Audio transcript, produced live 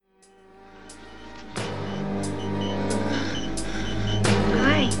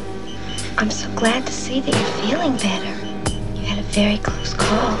I'm so glad to see that you're feeling better. You had a very close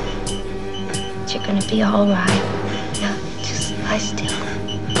call. But you're gonna be all right. Now, just lie still.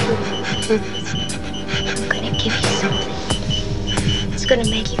 I'm gonna give you something. It's gonna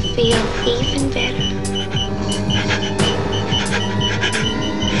make you feel even better.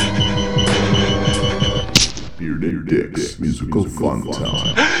 Bearded Dick's Musical Fun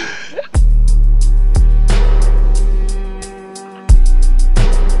Time.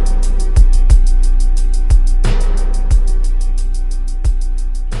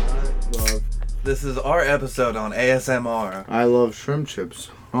 This is our episode on ASMR. I love shrimp chips.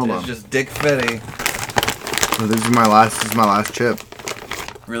 Hold It's on. just Dick Fitty. Oh, this is my last chip.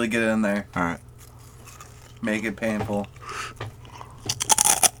 Really get in there. All right. Make it painful.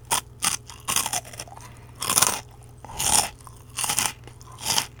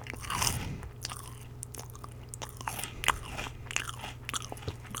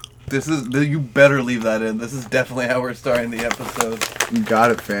 You better leave that in. This is definitely how we're starting the episode. You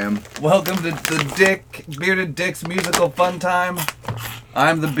got it, fam. Welcome to the Bearded Dick's Musical Fun Time.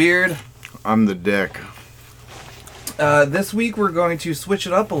 I'm the Beard. I'm the Dick. This week we're going to switch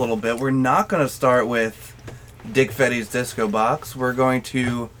it up a little bit. We're not going to start with Dick Fetty's Disco Box. We're going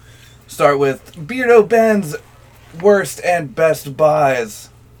to start with Beardo Ben's worst and best buys.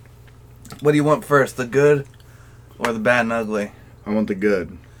 What do you want first, the good or the bad and ugly? I want the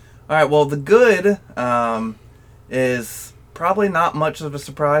good. Alright, well, the good is probably not much of a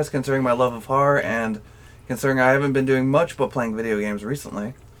surprise considering my love of horror and considering I haven't been doing much but playing video games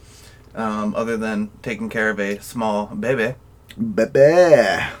recently. Other than taking care of a small baby.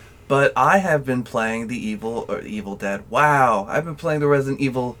 Baby. But I have been playing the Evil Dead. Wow, I've been playing the Resident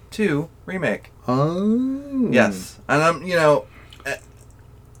Evil 2 remake. Oh. Yes, and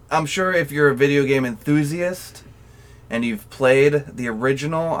I'm sure if you're a video game enthusiast and you've played the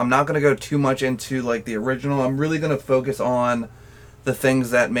original, I'm not going to go too much into like the original. I'm really going to focus on the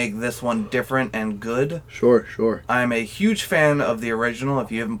things that make this one different and good. Sure. I'm a huge fan of the original.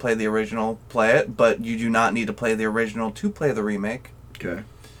 If you haven't played the original, play it. But you do not need to play the original to play the remake. Okay.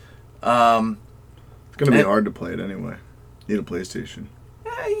 It's going to be hard to play it anyway. Need a PlayStation.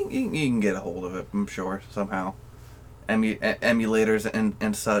 Yeah, you can get a hold of it, I'm sure, somehow. Emulators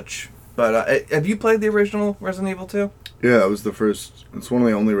and such. But have you played the original Resident Evil 2? Yeah, that was the first. It's one of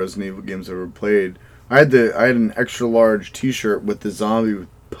the only Resident Evil games I've ever played. I had an extra large T-shirt with the zombie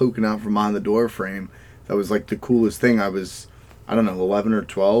poking out from behind the door frame. That was like the coolest thing. I was, 11 or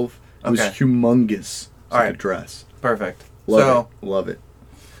 12. It was humongous. It's like a dress. Perfect. Love it.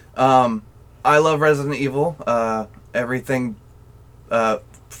 I love Resident Evil. Everything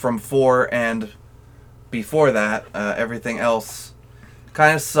from 4 and before that, everything else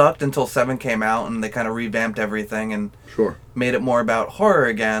kind of sucked until 7 came out and they kind of revamped everything and made it more about horror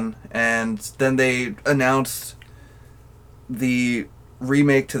again. And then they announced the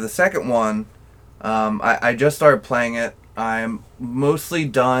remake to the second one. I just started playing it. I'm mostly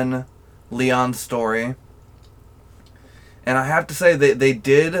done Leon's story. And I have to say they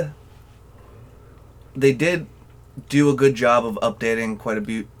did do a good job of updating quite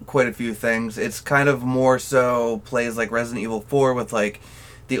a few things. It's kind of more so plays like Resident Evil 4 with like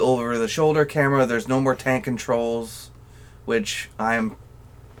the over-the-shoulder camera. There's no more tank controls, which I'm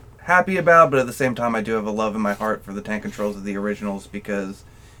happy about, but at the same time I do have a love in my heart for the tank controls of the originals because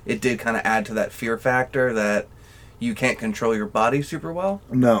it did kind of add to that fear factor that you can't control your body super well.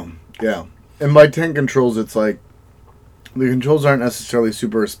 No, yeah. And by tank controls, it's like the controls aren't necessarily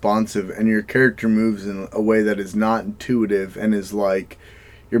super responsive, and your character moves in a way that is not intuitive and is like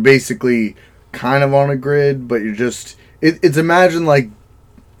you're basically kind of on a grid, but you're just it's imagine like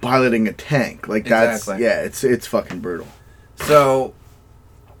piloting a tank. Like that's it's fucking brutal. So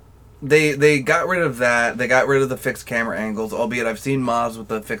they got rid of that. They got rid of the fixed camera angles, albeit I've seen mods with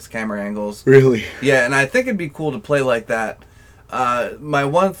the fixed camera angles. Really? Yeah, and I think it'd be cool to play like that. My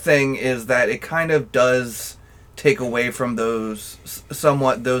one thing is that it kind of does take away from those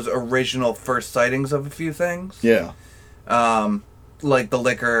original first sightings of a few things. Yeah. Like the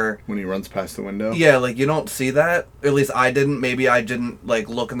liquor. When he runs past the window? Yeah, like you don't see that. At least I didn't. Maybe I didn't like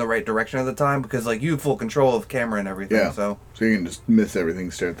look in the right direction at the time because like you have full control of camera and everything. Yeah. So you can just miss everything,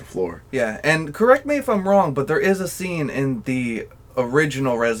 stare at the floor. Yeah, and correct me if I'm wrong, but there is a scene in the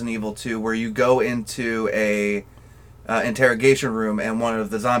original Resident Evil 2 where you go into a interrogation room and one of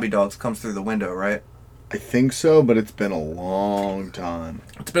the zombie dogs comes through the window, right? I think so, but it's been a long time.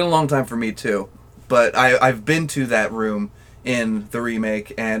 It's been a long time for me too, but I've been to that room in the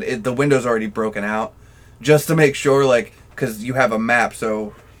remake, and the window's already broken out, just to make sure, like, because you have a map,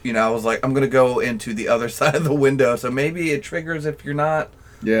 so, you know, I was like, I'm going to go into the other side of the window, so maybe it triggers if you're not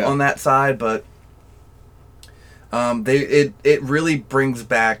on that side, but it really brings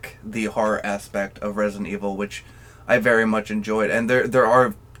back the horror aspect of Resident Evil, which I very much enjoyed. And there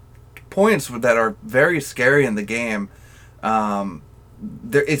are points that are very scary in the game.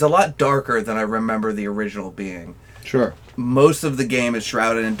 It's a lot darker than I remember the original being. Sure. Most of the game is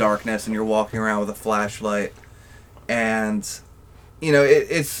shrouded in darkness, and you're walking around with a flashlight, and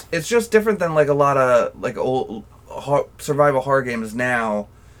it's just different than like a lot of like old survival horror games now.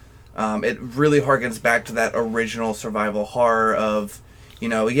 It really harkens back to that original survival horror of,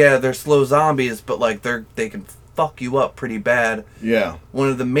 they're slow zombies, but like they can fuck you up pretty bad. Yeah. One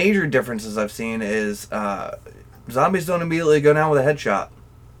of the major differences I've seen is zombies don't immediately go down with a headshot.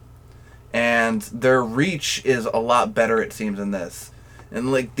 And their reach is a lot better, it seems, in this.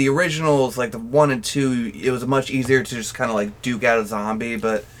 And like the originals, like the 1 and 2, it was much easier to just kind of like duke out a zombie,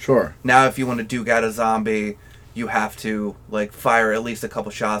 but sure. Now if you want to duke out a zombie, you have to like fire at least a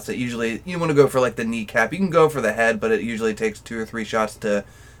couple shots. That usually you want to go for like the kneecap. You can go for the head, but it usually takes 2 or 3 shots to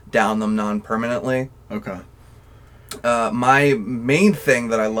down them non-permanently. Okay. My main thing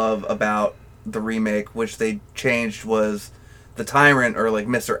that I love about the remake, which they changed, was the Tyrant, or like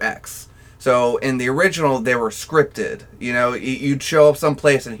Mr. X. So in the original, they were scripted. You'd show up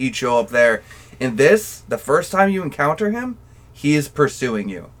someplace and he'd show up there. In this, the first time you encounter him, he is pursuing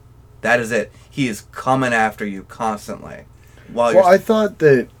you. That is it. He is coming after you constantly. I thought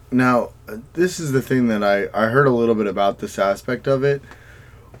that... Now, this is the thing that I heard a little bit about this aspect of it.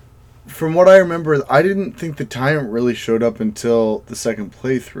 From what I remember, I didn't think the Tyrant really showed up until the second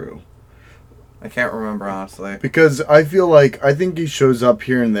playthrough. I can't remember, honestly. Because I think he shows up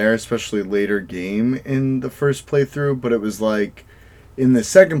here and there, especially later game in the first playthrough, but it was like, in the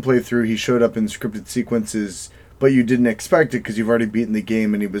second playthrough, he showed up in scripted sequences, but you didn't expect it because you've already beaten the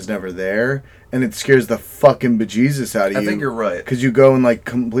game and he was never there, and it scares the fucking bejesus out of you. I think you're right. Because you go and like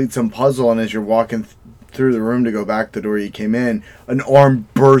complete some puzzle, and as you're walking through the room to go back the door you came in, an arm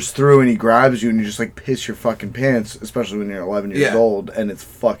bursts through and he grabs you, and you just like piss your fucking pants, especially when you're 11 years old, and it's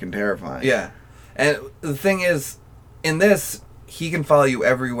fucking terrifying. Yeah. And the thing is, in this, he can follow you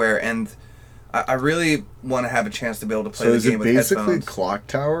everywhere, and I really want to have a chance to be able to play the game with headphones. So is it basically Clock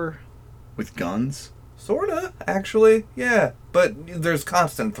Tower with guns? Sorta, actually, yeah. But there's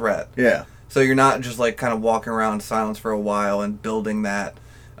constant threat. Yeah. So you're not just like kind of walking around in silence for a while and building that.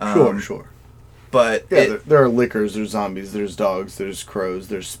 Sure. But yeah, there are lickers, there's zombies, there's dogs, there's crows,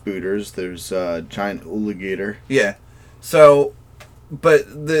 there's spooters, there's giant alligator. Yeah. So...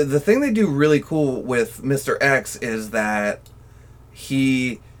 But the thing they do really cool with Mr. X is that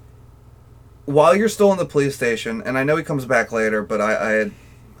he, while you're still in the police station, and I know he comes back later, but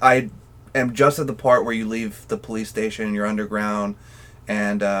I am just at the part where you leave the police station, you're underground,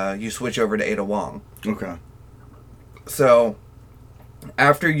 and you switch over to Ada Wong. Okay. So,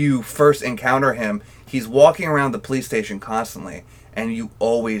 after you first encounter him, he's walking around the police station constantly, and you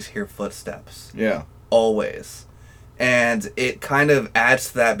always hear footsteps. Yeah. Always. And it kind of adds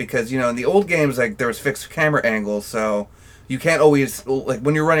to that because, in the old games, like, there was fixed camera angles, so you can't always, like,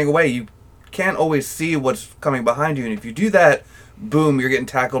 when you're running away, you can't always see what's coming behind you. And if you do that, boom, you're getting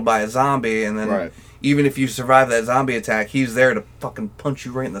tackled by a zombie, and then even if you survive that zombie attack, he's there to fucking punch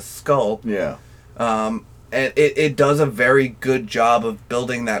you right in the skull. Yeah. And it does a very good job of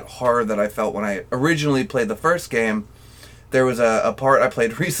building that horror that I felt when I originally played the first game. There was a part I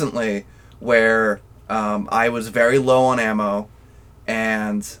played recently where... I was very low on ammo,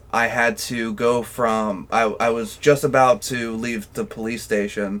 and I had to go from... I was just about to leave the police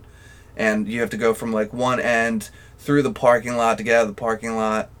station, and you have to go from, like, one end through the parking lot to get out of the parking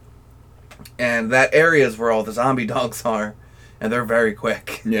lot, and that area is where all the zombie dogs are, and they're very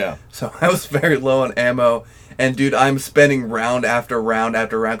quick. Yeah. So I was very low on ammo, and, dude, I'm spending round after round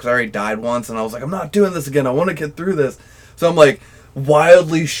after round, because I already died once, and I was like, I'm not doing this again, I want to get through this. So I'm like...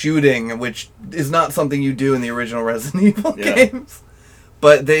 wildly shooting, which is not something you do in the original Resident Evil games.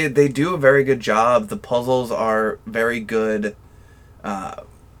 But they do a very good job. The puzzles are very good.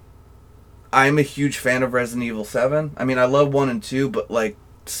 I'm a huge fan of Resident Evil 7. I mean, I love 1 and 2, but, like,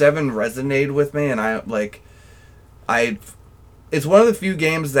 7 resonated with me, and it's one of the few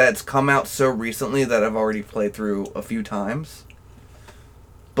games that's come out so recently that I've already played through a few times.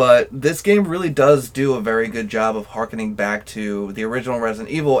 But this game really does do a very good job of harkening back to the original Resident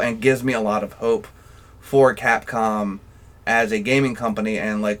Evil and gives me a lot of hope for Capcom as a gaming company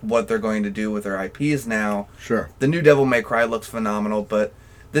and like what they're going to do with their IPs now. Sure. The new Devil May Cry looks phenomenal, but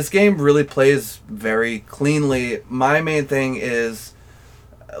this game really plays very cleanly. My main thing is,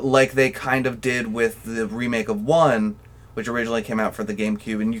 like they kind of did with the remake of 1, which originally came out for the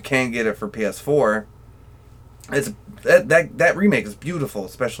GameCube, and you can get it for PS4, it's that remake is beautiful,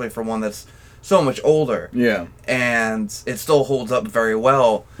 especially for one that's so much older. Yeah. And it still holds up very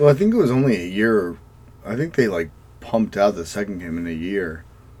well. Well, I think it was only a year. I think they like pumped out the second game in a year.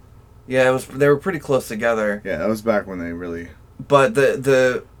 Yeah, it was. They were pretty close together. Yeah, that was back when they really. But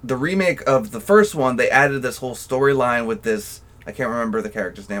the remake of the first one, they added this whole storyline with this. I can't remember the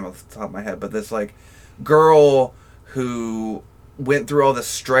character's name off the top of my head, but this like girl who went through all this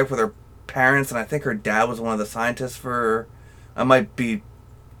strife with her parents, and I think her dad was one of the scientists for. I might be.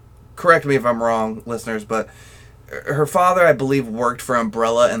 Correct me if I'm wrong, listeners, but her father, I believe, worked for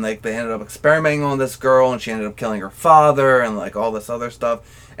Umbrella, and like they ended up experimenting on this girl, and she ended up killing her father, and like all this other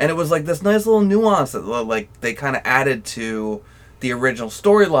stuff. And it was like this nice little nuance that like they kind of added to the original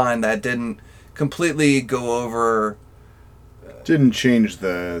storyline that didn't completely go over. Didn't change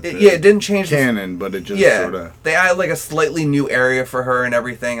the it didn't change canon, but it just sort of. They added like a slightly new area for her and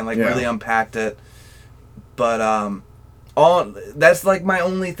everything, and like really unpacked it. But all that's like my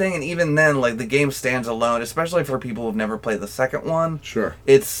only thing, and even then, like the game stands alone, especially for people who've never played the second one. Sure,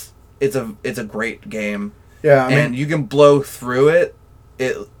 it's a great game. Yeah, I mean, and you can blow through it.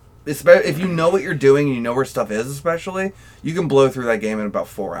 If you know what you're doing, and you know where stuff is, especially, you can blow through that game in about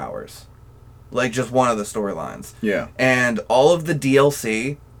 4 hours. Like just one of the storylines. Yeah, and all of the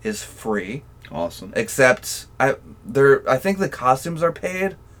DLC is free. Awesome. Except I think the costumes are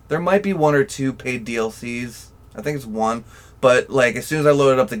paid. There might be 1 or 2 paid DLCs. I think it's 1, but like as soon as I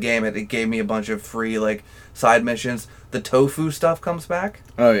loaded up the game, it gave me a bunch of free like side missions. The tofu stuff comes back.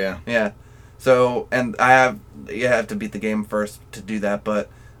 Oh yeah. Yeah. So and you have to beat the game first to do that, but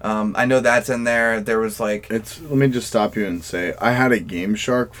I know that's in there. There was like let me just stop you and say I had a Game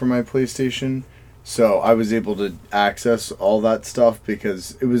Shark for my PlayStation, so I was able to access all that stuff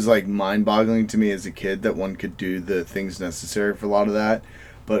because it was like mind-boggling to me as a kid that one could do the things necessary for a lot of that.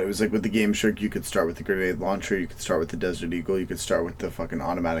 But it was like with the Game Shark, you could start with the grenade launcher, you could start with the Desert Eagle, you could start with the fucking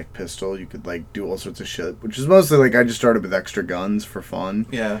automatic pistol, you could like do all sorts of shit, which is mostly like I just started with extra guns for fun.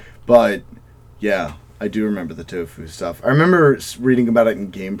 Yeah. But yeah, I do remember the tofu stuff. I remember reading about it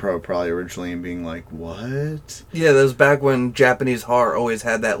in GamePro probably originally and being like, what? Yeah, that was back when Japanese horror always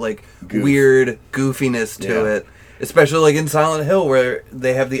had that like weird goofiness to it. Especially like in Silent Hill where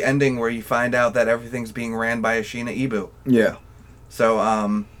they have the ending where you find out that everything's being ran by Ashina Ibu. Yeah.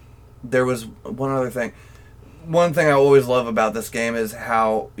 So, there was one other thing. One thing I always love about this game is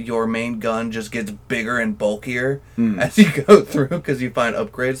how your main gun just gets bigger and bulkier as you go through because you find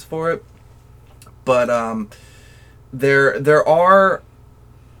upgrades for it. But there are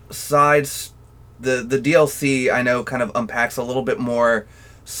sides. The DLC I know kind of unpacks a little bit more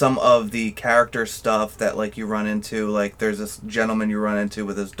some of the character stuff that like you run into. Like there's this gentleman you run into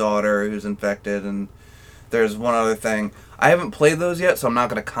with his daughter who's infected, and there's one other thing. I haven't played those yet, so I'm not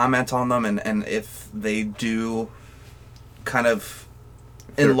going to comment on them, and if they do kind of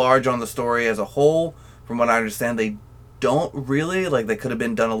enlarge on the story as a whole, from what I understand, they don't really. Like, they could have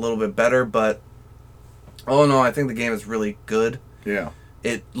been done a little bit better, but oh no, I think the game is really good. Yeah.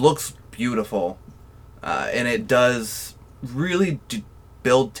 It looks beautiful, and it does really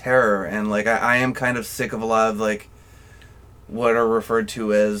build terror, and like I am kind of sick of a lot of like what are referred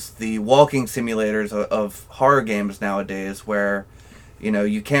to as the walking simulators of horror games nowadays, where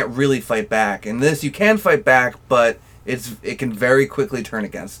you can't really fight back. In this, you can fight back, but it can very quickly turn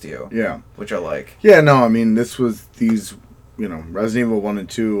against you. Yeah, which I like. Yeah, no, I mean this was these Resident Evil 1 and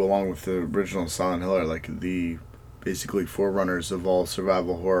 2 along with the original Silent Hill are like the basically forerunners of all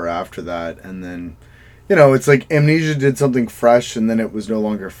survival horror after that, and then it's like Amnesia did something fresh and then it was no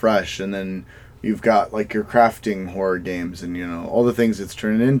longer fresh, and then you've got like your crafting horror games and all the things it's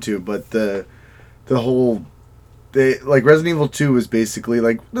turned into, but the whole like Resident Evil 2 was basically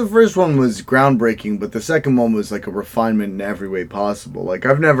like the first one was groundbreaking, but the second one was like a refinement in every way possible. Like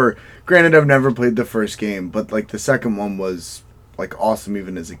I've never played the first game, but like the second one was like awesome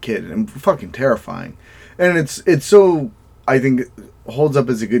even as a kid and fucking terrifying. And it's so, I think, holds up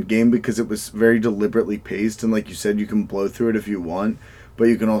as a good game because it was very deliberately paced, and like you said, you can blow through it if you want, but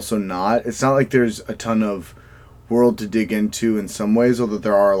you can also not. It's not like there's a ton of world to dig into in some ways, although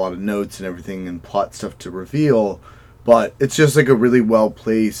there are a lot of notes and everything and plot stuff to reveal, but it's just like a really well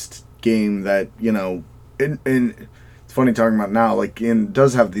placed game that and it's funny talking about now, like it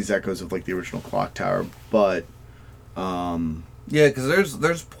does have these echoes of like the original Clock Tower, but yeah, because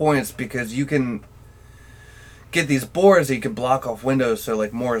there's points, because you can get these boards that you can block off windows so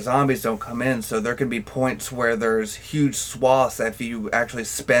like more zombies don't come in. So there can be points where there's huge swaths that if you actually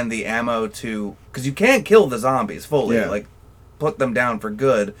spend the ammo to, because you can't kill the zombies fully, like put them down for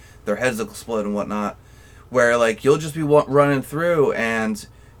good, their heads will explode and whatnot, where like you'll just be running through and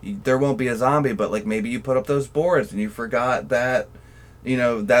there won't be a zombie, but like maybe you put up those boards and you forgot that,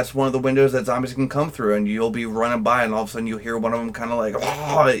 that's one of the windows that zombies can come through, and you'll be running by and all of a sudden you'll hear one of them kind of like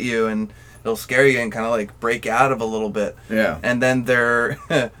oh at you, and it'll scare you and kind of like break out of a little bit. Yeah. And then there,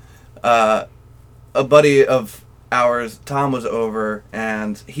 a buddy of ours, Tom, was over,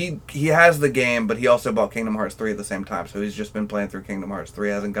 and he has the game, but he also bought Kingdom Hearts 3 at the same time, so he's just been playing through Kingdom Hearts 3,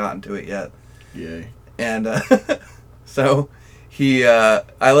 hasn't gotten to it yet. Yay. And so I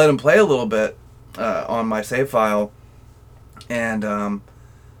let him play a little bit on my save file, and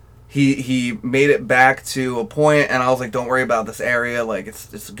he made it back to a point, and I was like, don't worry about this area, like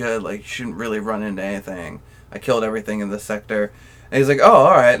it's good, like you shouldn't really run into anything. I killed everything in this sector. And he's like, oh,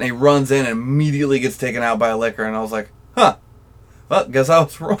 alright, and he runs in and immediately gets taken out by a licker, and I was like, huh, well, guess I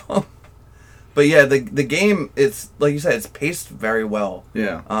was wrong. But yeah, the game, it's, like you said, it's paced very well.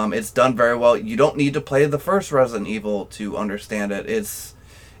 Yeah. It's done very well. You don't need to play the first Resident Evil to understand it.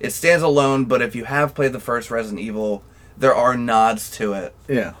 It stands alone, but if you have played the first Resident Evil, there are nods to it.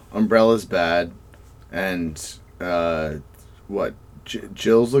 Yeah. Umbrella's bad, and,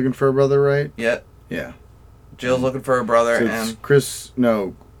 Jill's looking for a brother, right? Yeah. Yeah. Jill's looking for her brother, So it's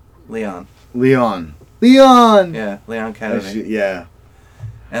and Leon. Leon! Yeah, Leon Kennedy. Yeah.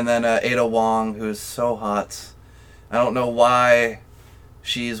 And then Ada Wong, who is so hot. I don't know why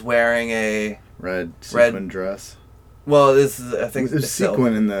she's wearing a Red sequin dress. Well, this is, I think There's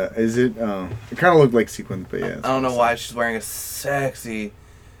sequin in the... Is it? It kind of looked like sequin, but yeah. I don't know why she's wearing a sexy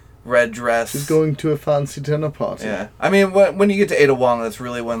red dress. She's going to a fancy dinner party. Yeah. I mean, when you get to Ada Wong, that's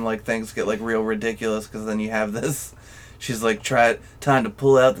really when like things get like real ridiculous, because then you have this... She's like, time to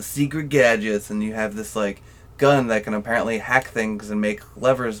pull out the secret gadgets, and you have this like gun that can apparently hack things and make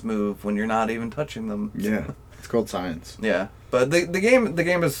levers move when you're not even touching them. Yeah. It's called science. Yeah. But the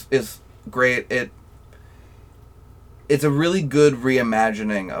game is great. It's a really good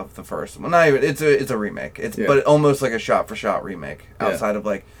reimagining of the first one. Not even, it's a remake. But almost like a shot for shot remake outside of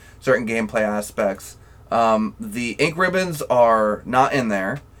like certain gameplay aspects. The ink ribbons are not in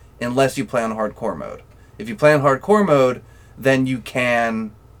there unless you play on hardcore mode. If you play on hardcore mode, then you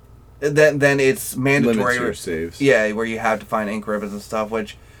can. Then it's mandatory. Limits your saves. Yeah, where you have to find ink ribbons and stuff.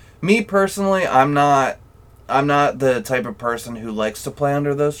 Which, me personally, I'm not the type of person who likes to play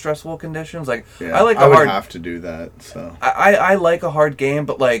under those stressful conditions. Like I would have to do that. So I like a hard game,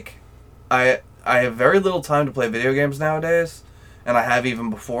 but like I have very little time to play video games nowadays, and I have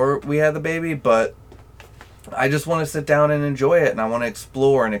even before we had the baby. But I just want to sit down and enjoy it, and I want to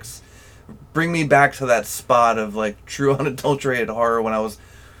explore and bring me back to that spot of like true unadulterated horror when I was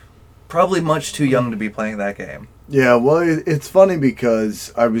probably much too young to be playing that game. Yeah, well, it's funny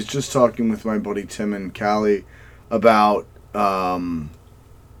because I was just talking with my buddy Tim and Callie about, what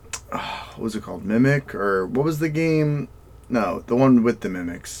was it called? Mimic? Or what was the game? No, the one with the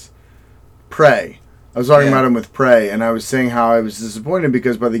mimics. Prey. I was talking about him with Prey, and I was saying how I was disappointed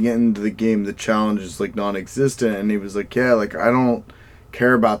because by the end of the game, the challenge is like non-existent, and he was like, yeah, like I don't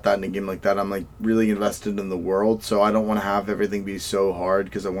care about that in a game like that. I'm like really invested in the world, so I don't want to have everything be so hard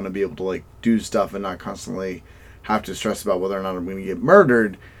because I want to be able to like do stuff and not constantly have to stress about whether or not I'm going to get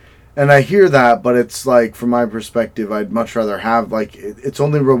murdered. And I hear that, but it's like from my perspective, I'd much rather have like it's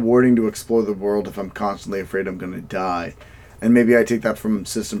only rewarding to explore the world if I'm constantly afraid I'm going to die. And maybe I take that from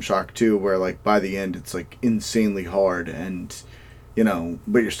System Shock 2, where like by the end it's like insanely hard, and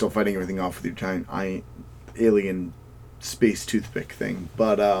but you're still fighting everything off with your giant alien space toothpick thing.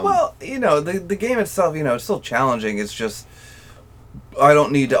 But well, the game itself, it's still challenging. It's just I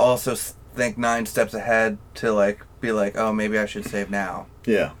don't need to also think 9 steps ahead to like be like, oh, maybe I should save now.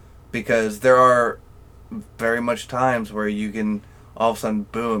 Yeah. Because there are very much times where you can all of a sudden,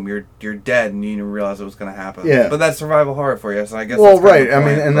 boom, you're dead, and you didn't realize it was going to happen. Yeah. But that's survival horror for you, so I guess. Well, that's kind of right. I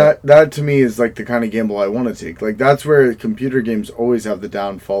mean, and that to me is like the kind of gamble I want to take. Like that's where computer games always have the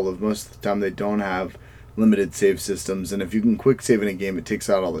downfall of most of the time they don't have limited save systems, and if you can quick save in a game, it takes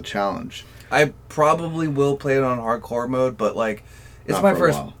out all the challenge. I probably will play it on hardcore mode, but like it's Not my for a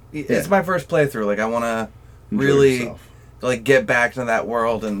first. while. It's my first playthrough. Like I want to Enjoy really yourself. like get back to that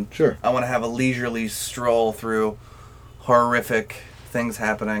world, and Sure. I want to have a leisurely stroll through horrific things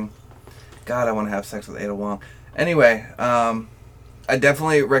happening. God, I want to have sex with Ada Wong. Anyway, I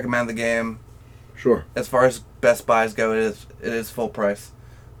definitely recommend the game. Sure. As far as Best Buys go, it is full price,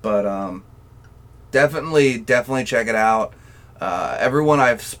 but definitely check it out. Everyone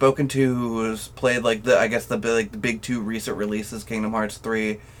I've spoken to who's played like the big 2 recent releases, Kingdom Hearts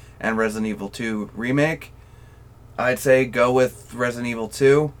 3 and Resident Evil 2 Remake, I'd say go with Resident Evil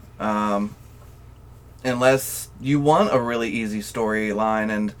 2. Unless you want a really easy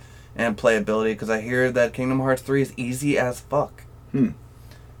storyline and playability, because I hear that Kingdom Hearts 3 is easy as fuck.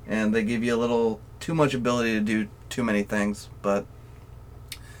 and they give you a little too much ability to do too many things. But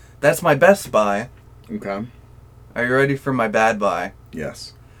that's my best buy. Okay. Are you ready for my bad buy?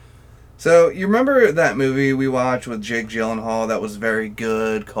 Yes. So, you remember that movie we watched with Jake Gyllenhaal that was very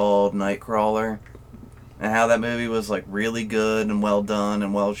good called Nightcrawler? And how that movie was, like, really good and well done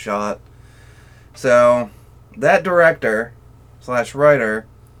and well shot? So, that director / writer,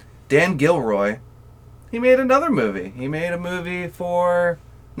 Dan Gilroy, he made another movie. He made a movie for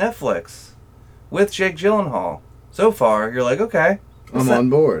Netflix with Jake Gyllenhaal. So far, you're like, okay. I'm on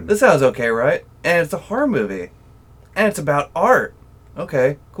board. This sounds okay, right? And it's a horror movie. And it's about art.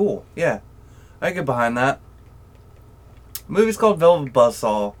 Okay, cool. Yeah. I get behind that. The movie's called Velvet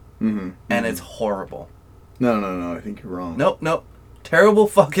Buzzsaw, and it's horrible. No. I think you're wrong. Nope. Terrible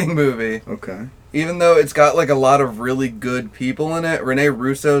fucking movie. Okay. Even though it's got like a lot of really good people in it. Rene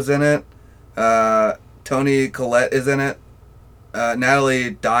Russo's in it. Toni Collette is in it. Natalie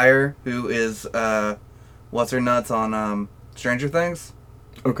Dyer, who is what's her nuts on Stranger Things.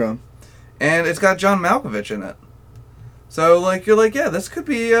 Okay. And it's got John Malkovich in it. So like you're like, yeah, this could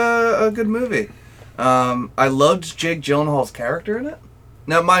be a good movie. I loved Jake Gyllenhaal's character in it.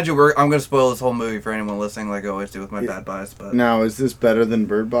 Now, mind you, I'm going to spoil this whole movie for anyone listening, like I always do with my bad buys. But now, is this better than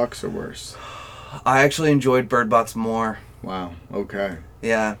Bird Box or worse? I actually enjoyed Bird Box more. Wow. Okay.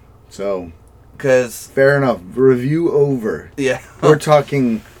 Yeah. So, because fair enough. Review over. Yeah. We're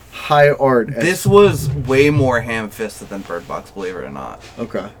talking high art. This was way more ham-fisted than Bird Box, believe it or not.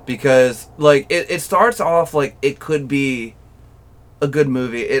 Okay. Because, like, it starts off like it could be a good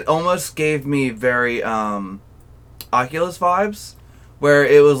movie. It almost gave me very Oculus vibes, where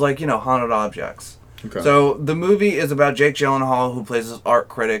it was like, haunted objects. Okay. So the movie is about Jake Gyllenhaal, who plays this art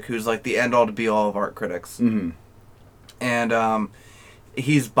critic, who's like the end all to be all of art critics. Mm-hmm. And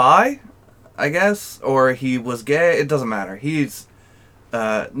he's bi, I guess, or he was gay. It doesn't matter. He's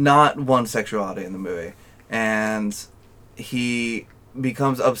not one sexuality in the movie, and he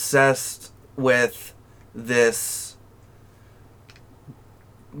becomes obsessed with this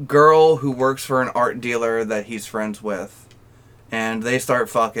girl who works for an art dealer that he's friends with. And they start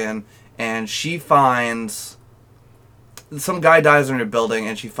fucking, and she finds... Some guy dies in her building,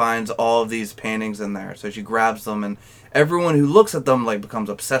 and she finds all of these paintings in there. So she grabs them, and everyone who looks at them, like, becomes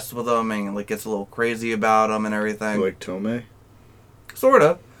obsessed with them, and, like, gets a little crazy about them and everything. Like Tomei? Sort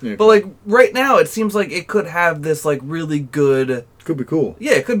of. Yeah, but, like, right now, it seems like it could have this, like, really good... Could be cool.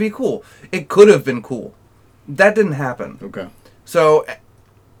 Yeah, it could be cool. It could have been cool. That didn't happen. Okay. So,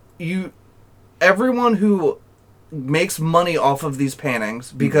 everyone who makes money off of these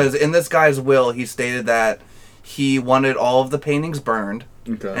paintings, because in this guy's will, he stated that he wanted all of the paintings burned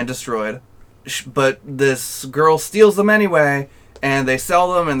and destroyed. But this girl steals them anyway, and they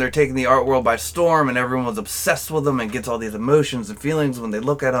sell them, and they're taking the art world by storm, and everyone's obsessed with them and gets all these emotions and feelings when they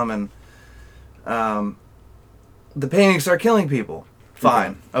look at them, and the paintings start killing people.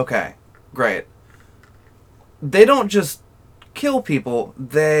 Fine. Okay. Great. They don't just kill people,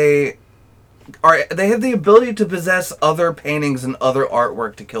 they have the ability to possess other paintings and other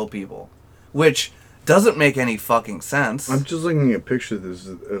artwork to kill people, which doesn't make any fucking sense. I'm just looking at pictures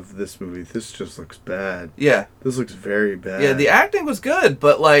of this movie. This just looks bad. Yeah. This looks very bad. Yeah, the acting was good,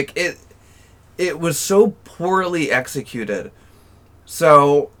 but like it was so poorly executed.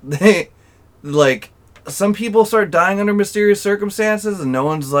 So they like some people start dying under mysterious circumstances, and no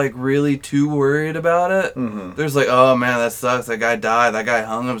one's like really too worried about it. Mm-hmm. There's like, oh man, that sucks. That guy died. That guy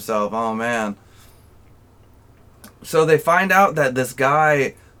hung himself. Oh man. So they find out that this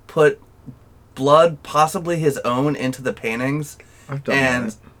guy put blood, possibly his own, into the paintings. I've done and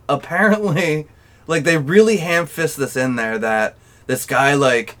that. Apparently, like, they really ham-fist this in there that this guy,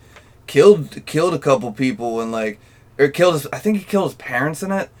 like, killed a couple people and, like, or I think he killed his parents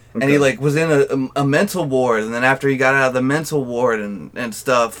in it. Okay. And he, like, was in a mental ward, and then after he got out of the mental ward and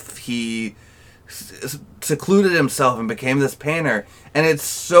stuff, he secluded himself and became this painter. And it's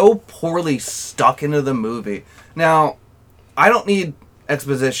so poorly stuck into the movie. Now, I don't need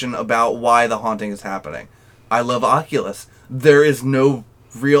exposition about why the haunting is happening. I love Oculus. There is no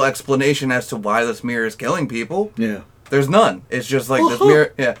real explanation as to why this mirror is killing people. Yeah. There's none. It's just like this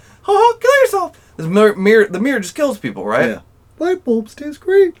mirror. Yeah. Kill yourself. This mirror. The mirror just kills people, right? Yeah. Light bulbs taste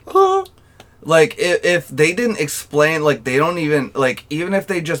great. Like, if they didn't explain, like, they don't even, like, even if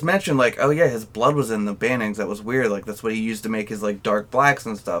they just mentioned, like, oh yeah, his blood was in the paintings, that was weird, like, that's what he used to make his, like, dark blacks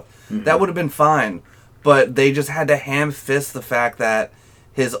and stuff. Mm-hmm. That would have been fine. But they just had to ham-fist the fact that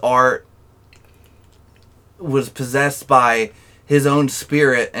his art was possessed by his own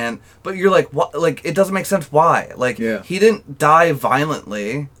spirit, but you're like, what? Like, it doesn't make sense why. Like, yeah. He didn't die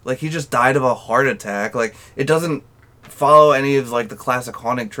violently. Like, he just died of a heart attack. Like, it doesn't follow any of like the classic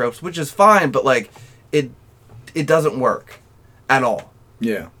haunting tropes, which is fine, but like it doesn't work at all.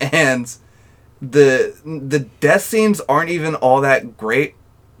 Yeah. And the death scenes aren't even all that great.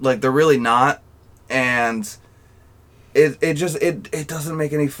 Like, they're really not. And it doesn't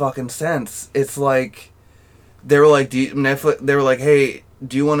make any fucking sense. It's like they were like, they were like, hey,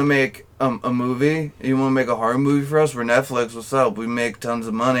 do you want to make a movie? You want to make a horror movie for us? We're Netflix. What's up? We make tons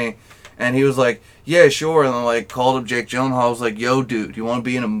of money. And he was like, yeah, sure. And then like called up Jake Gyllenhaal. Was like, yo, dude, you want to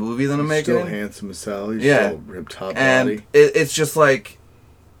be in a movie that I'm making? Still handsome as hell. He's Yeah. still ripped top And body. it's just like,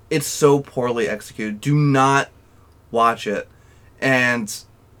 it's so poorly executed. Do not watch it. And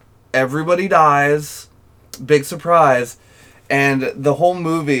everybody dies. Big surprise. And the whole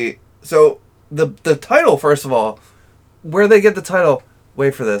movie, so the title, first of all, where they get the title,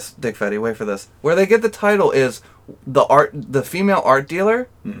 wait for this, Dick Fetty, wait for this. Where they get the title is the female art dealer.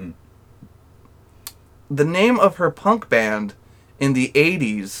 Mm-hmm. The name of her punk band in the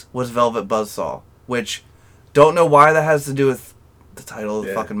 80s was Velvet Buzzsaw, which don't know why that has to do with the title of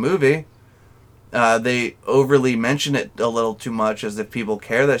the fucking movie. They overly mention it a little too much, as if people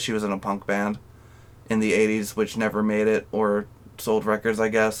care that she was in a punk band in the 80s, which never made it or sold records, I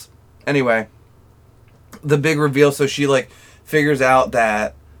guess. Anyway, the big reveal, so she like figures out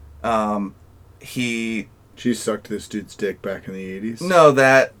that She sucked this dude's dick back in the 80s. No,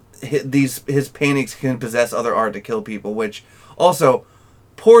 that his paintings can possess other art to kill people, which also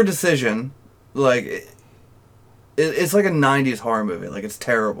poor decision. Like it's like a 90s horror movie. Like, it's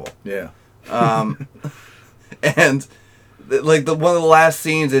terrible. Yeah. And like one of the last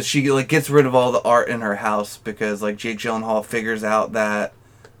scenes is she like gets rid of all the art in her house because like Jake Gyllenhaal figures out that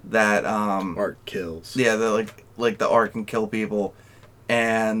Art kills. yeah, the like the art can kill people.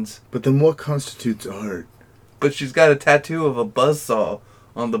 And But then what constitutes art? but she's got a tattoo of a buzzsaw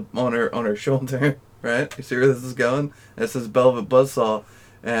on her shoulder, right? You see where this is going? And it says Velvet Buzzsaw,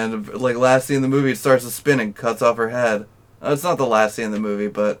 and like last scene in the movie, it starts to spin and cuts off her head. It's not the last scene in the movie,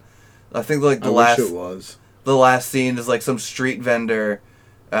 but I think like I wish it was. the last scene is like some street vendor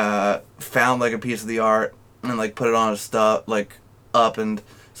found like a piece of the art and like put it on a stuff like up, and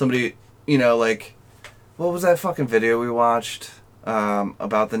somebody, you know, like what was that fucking video we watched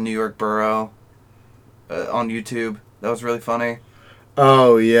about the New York borough on YouTube? That was really funny.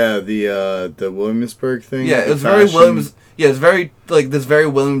 Oh yeah, the Williamsburg thing. Yeah, it The was very fashion- Williams. Yeah, it's very like this very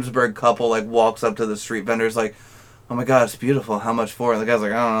Williamsburg couple like walks up to the street vendors like, "Oh my God, it's beautiful. How much for it?" And the guy's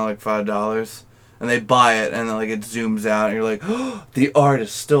like, "I don't know, like $5." And they buy it, and then like it zooms out, and you're like, "Oh, the art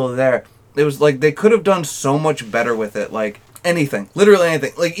is still there." It was like they could have done so much better with it. Like anything, literally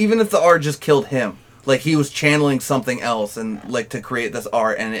anything. Like even if the art just killed him, like he was channeling something else and like to create this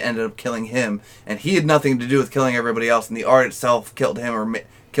art, and it ended up killing him, and he had nothing to do with killing everybody else, and the art itself killed him or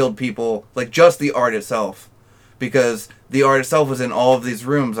killed people. Like just the art itself, because the art itself was in all of these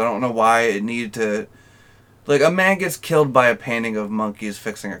rooms. I don't know why it needed to. Like a man gets killed by a painting of monkeys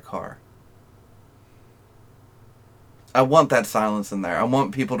fixing a car. I want that silence in there. I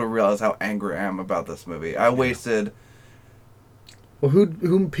want people to realize how angry I am about this movie. I wasted. Well,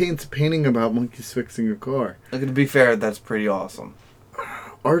 who paints a painting about monkeys fixing a car? Like, to be fair, that's pretty awesome.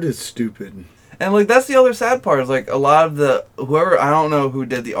 Art is stupid. And like that's the other sad part is like a lot of the whoever, I don't know who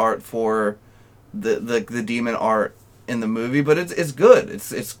did the art for the demon art in the movie, but it's good.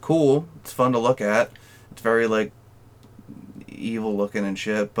 It's cool. It's fun to look at. It's very like evil looking and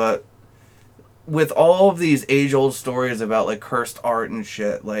shit, but with all of these age-old stories about like cursed art and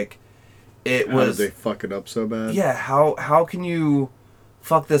shit, like it How was did they fuck it up so bad? yeah, how can you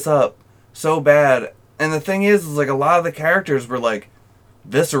fuck this up so bad? And the thing is like a lot of the characters were like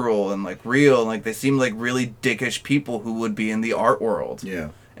visceral and like real, and like they seemed like really dickish people who would be in the art world. Yeah.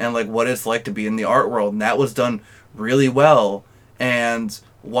 And like what it's like to be in the art world, and that was done really well. And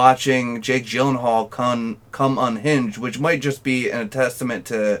watching Jake Gyllenhaal come unhinged, which might just be a testament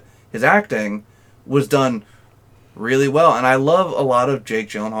to his acting, was done really well. And I love a lot of Jake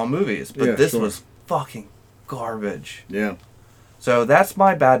Gyllenhaal movies, but Yeah, this sure. was fucking garbage. Yeah. So that's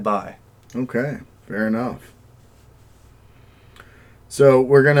my bad bye. Okay. Fair enough. So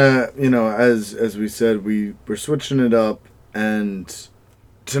we're gonna, as we said, we're switching it up, and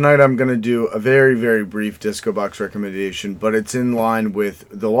tonight I'm gonna do a very, very brief Disco Box recommendation, but it's in line with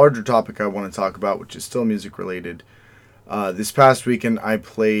the larger topic I want to talk about, which is still music related. This past weekend I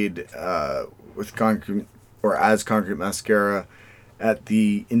played with Concrete Mascara at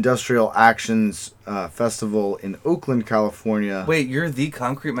the Industrial Actions Festival in Oakland, California. Wait, you're the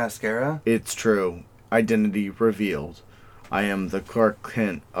Concrete Mascara? It's true. Identity revealed. I am the Clark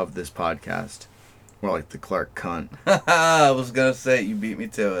Kent of this podcast. More like the Clark Cunt. I was gonna say, you beat me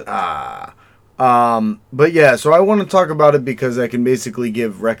to it. But yeah, so I want to talk about it because I can basically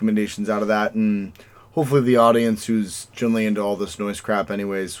give recommendations out of that, and hopefully the audience who's generally into all this noise crap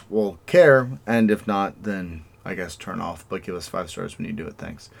anyways will care, and if not, then I guess turn off, but give us 5 stars when you do it.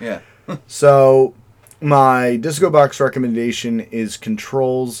 Thanks. Yeah. So my Disco Box recommendation is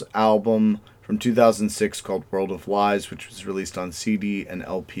Control's album from 2006 called World of Lies, which was released on CD and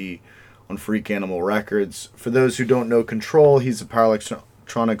LP on Freak Animal Records. For those who don't know Control, he's a power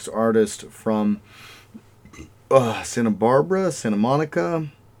electronics artist from Santa Barbara, Santa Monica,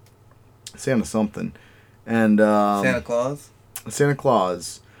 Santa something, and Santa Claus. Santa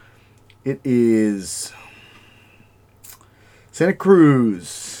Claus. It is Santa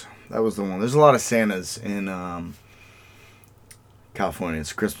Cruz. That was the one. There's a lot of Santas in California.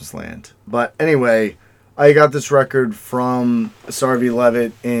 It's Christmas land. But anyway, I got this record from Sarvi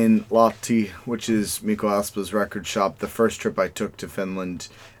Levitt in Lahti, which is Mikko Aspa's record shop, the first trip I took to Finland.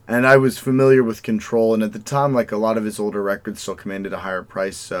 And I was familiar with Control, and at the time, like, a lot of his older records still commanded a higher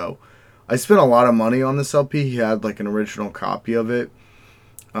price, so I spent a lot of money on this LP. He had, like, an original copy of it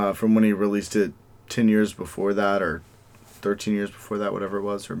from when he released it 10 years before that, or 13 years before that, whatever it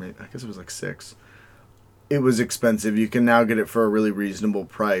was, or maybe, I guess it was like 6. It was expensive. You can now get it for a really reasonable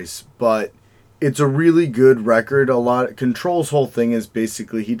price, but it's a really good record. Control's whole thing is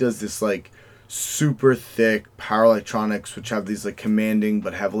basically he does this, like, super thick power electronics, which have these, like, commanding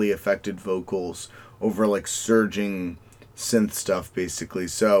but heavily affected vocals over, like, surging synth stuff, basically.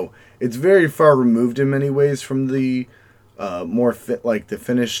 So it's very far removed in many ways from the more like the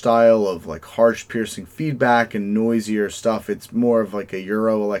Finnish style of, like, harsh piercing feedback and noisier stuff. It's more of like a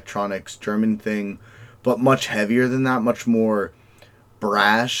Euro electronics German thing, but much heavier than that, much more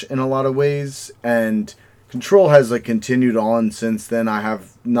brash in a lot of ways. And Control has, like, continued on since then. I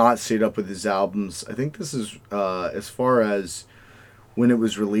have not stayed up with his albums. I think this is as far as when it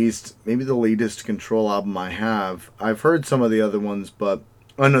was released, maybe the latest Control album I have. I've heard some of the other ones, but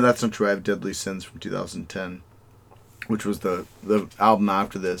oh no, that's not true. I have Deadly Sins from 2010, which was the album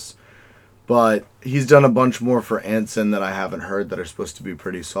after this. But he's done a bunch more for Anson that I haven't heard that are supposed to be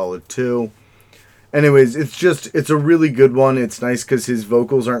pretty solid too. Anyways, it's a really good one. It's nice because his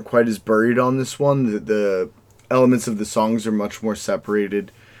vocals aren't quite as buried on this one. The elements of the songs are much more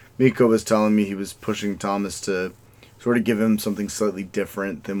separated. Mikko was telling me he was pushing Thomas to sort of give him something slightly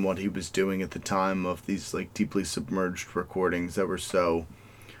different than what he was doing at the time of these, like, deeply submerged recordings that were so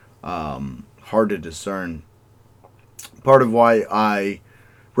hard to discern. Part of why I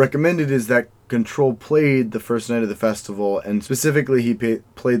recommend it is that Control played the first night of the festival, and specifically he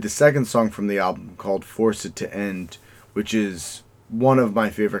played the second song from the album called Force It to End, which is one of my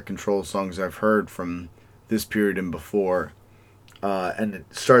favorite Control songs I've heard from this period and before. And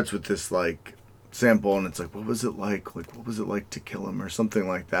it starts with this, like, sample, and it's like, what was it like? Like, what was it like to kill him, or something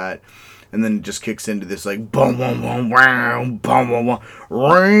like that? And then it just kicks into this, like, boom, boom, boom, wow, boom, boom, boom,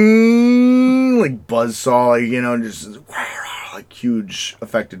 ring, like buzzsaw, like, you know, just like huge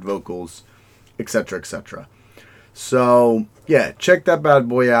affected vocals, etc., etc. So yeah, check that bad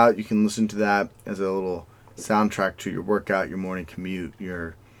boy out. You can listen to that as a little soundtrack to your workout, your morning commute,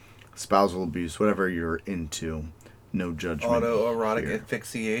 your spousal abuse, whatever you're into. No judgment. Autoerotic here.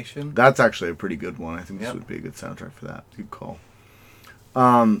 asphyxiation. That's actually a pretty good one. I think this would be a good soundtrack for that. Good call.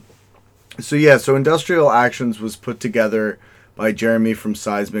 So Industrial Actions was put together by Jeremy from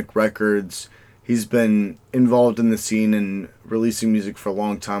Seismic Records. He's been involved in the scene and releasing music for a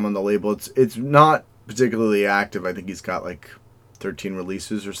long time on the label. It's not particularly active. I think he's got like 13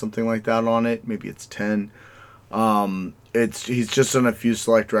 releases or something like that on it. Maybe it's 10. He's just done a few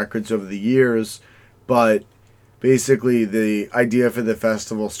select records over the years, but basically the idea for the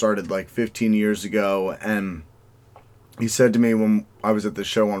festival started like 15 years ago, and he said to me when I was at the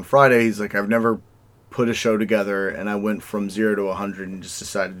show on Friday, he's like, I've never put a show together, and I went from 0 to 100 and just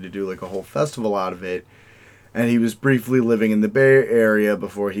decided to do like a whole festival out of it. And he was briefly living in the Bay Area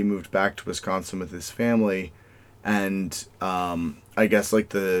before he moved back to Wisconsin with his family. And I guess like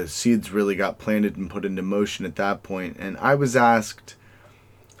the seeds really got planted and put into motion at that point. And I was asked,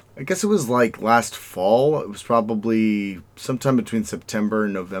 I guess it was like last fall. It was probably sometime between September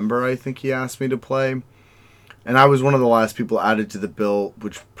and November, I think he asked me to play. And I was one of the last people added to the bill,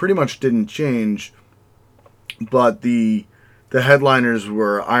 which pretty much didn't change. But the headliners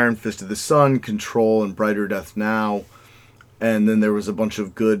were Iron Fist of the Sun, Control, and Brighter Death Now. And then there was a bunch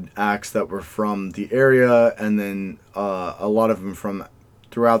of good acts that were from the area, and then a lot of them from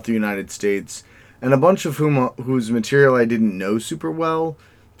throughout the United States, and a bunch of whose material I didn't know super well.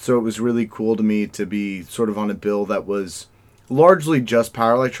 So it was really cool to me to be sort of on a bill that was largely just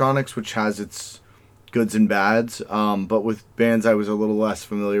power electronics, which has its goods and bads. But with bands I was a little less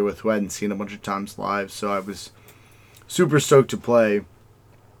familiar with, who I hadn't seen a bunch of times live, so I was super stoked to play.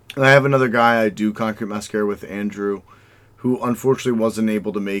 And I have another guy I do Concrete Mascara with, Andrew, who unfortunately wasn't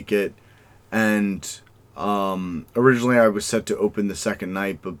able to make it. And originally I was set to open the second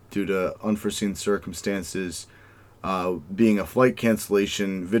night, but due to unforeseen circumstances, being a flight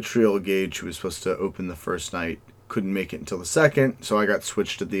cancellation, Vitriol Gauge, who was supposed to open the first night, couldn't make it until the second, so I got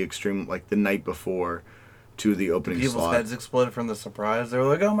switched to the Extreme, like the night before, to the opening People's slot. heads exploded from the surprise. They were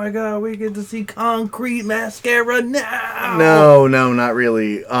like, "Oh my god, we get to see Concrete Mascara now!" No, not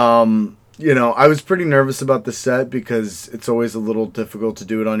really. I was pretty nervous about the set because it's always a little difficult to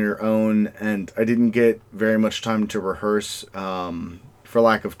do it on your own, and I didn't get very much time to rehearse for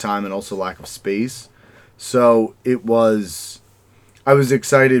lack of time and also lack of space. So I was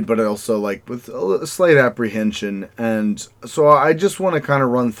excited, but also like with a slight apprehension. And so I just want to kind of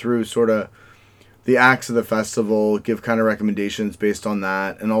run through sort of the acts of the festival, give kind of recommendations based on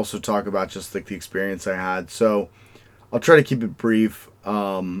that, and also talk about just like the experience I had. So I'll try to keep it brief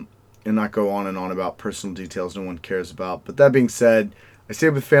and not go on and on about personal details no one cares about. But that being said, I stayed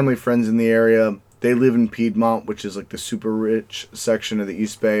with family friends in the area. They live in Piedmont, which is like the super rich section of the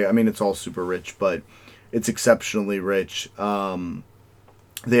East Bay. I mean, it's all super rich, but it's exceptionally rich.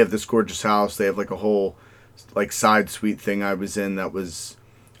 They have this gorgeous house. They have like a whole like side suite thing I was in that was...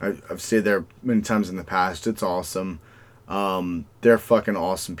 I've stayed there many times in the past. It's awesome. They're fucking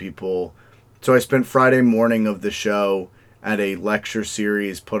awesome people. So I spent Friday morning of the show at a lecture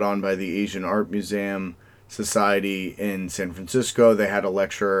series put on by the Asian Art Museum Society in San Francisco. They had a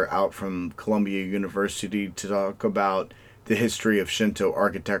lecturer out from Columbia University to talk about the history of Shinto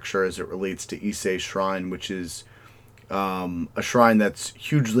architecture as it relates to Issei Shrine, which is a shrine that's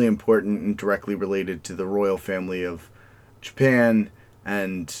hugely important and directly related to the royal family of Japan.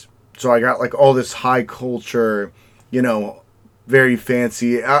 And so I got like all this high culture, very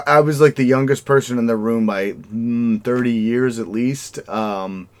fancy. I was like the youngest person in the room by 30 years at least.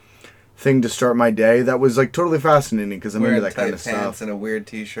 Thing to start my day. That was like totally fascinating because I'm into that kind of stuff. Pants and a weird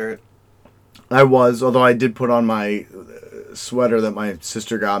t-shirt. I was, although I did put on my sweater that my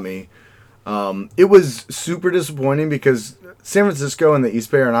sister got me. It was super disappointing because San Francisco and the East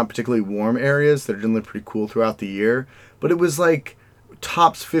Bay are not particularly warm areas. They're generally pretty cool throughout the year. But it was like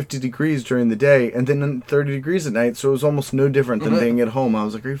tops 50 degrees during the day and then 30 degrees at night, so it was almost no different than being at home. I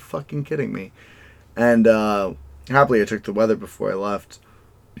was like, are you fucking kidding me? And happily I took the weather before I left.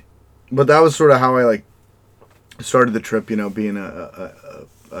 But that was sort of how I like started the trip, being a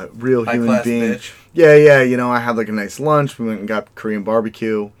real human being. Bitch. Yeah, I had like a nice lunch. We went and got Korean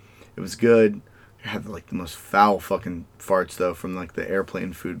barbecue. It was good. I had like the most foul fucking farts though from like the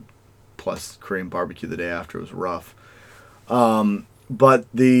airplane food plus Korean barbecue the day after. It was rough. But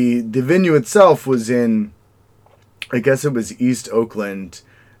the venue itself was in, I guess it was East Oakland,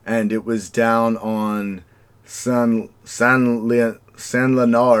 and it was down on San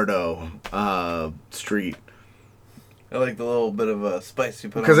Leonardo Street. I like the little bit of a spice you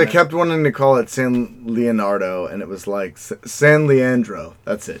put on Because I there. kept wanting to call it San Leonardo, and it was like San Leandro.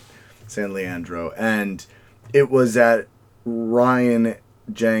 That's it. San Leandro. And it was at Ryan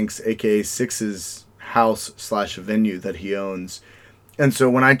Jenks, a.k.a. Six's house / venue that he owns. And so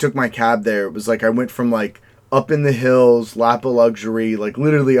when I took my cab there, it was like I went from like up in the hills, lap of luxury, like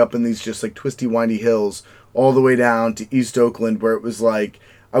literally up in these just like twisty, windy hills, all the way down to East Oakland, where it was like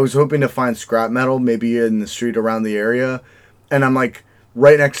I was hoping to find scrap metal maybe in the street around the area. And I'm like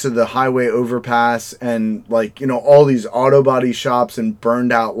right next to the highway overpass and like, all these auto body shops and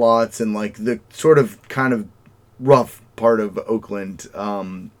burned out lots and like the sort of kind of rough part of Oakland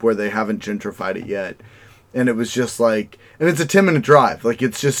where they haven't gentrified it yet. And it was just like, and it's a 10-minute drive. Like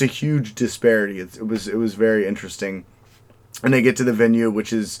it's just a huge disparity. It was very interesting. And I get to the venue,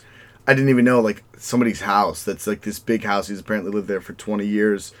 which is, I didn't even know, like somebody's house. That's like this big house. He's apparently lived there for 20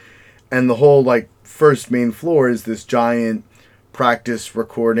 years. And the whole like first main floor is this giant practice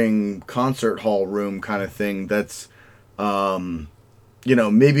recording concert hall room kind of thing. That's,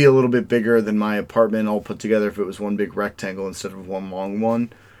 maybe a little bit bigger than my apartment all put together if it was one big rectangle instead of one long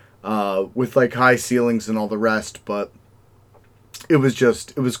one. With like high ceilings and all the rest, but it was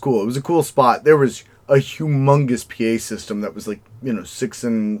cool. It was a cool spot. There was a humongous PA system that was like,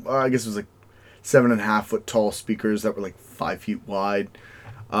 7.5 foot tall speakers that were like 5 feet wide.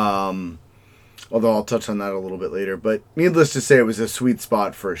 Although I'll touch on that a little bit later, but needless to say, it was a sweet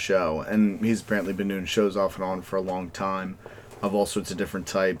spot for a show, and he's apparently been doing shows off and on for a long time of all sorts of different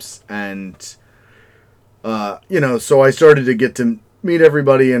types. And, so I started to get to meet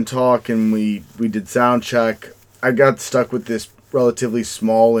everybody and talk, and we did sound check. I got stuck with this relatively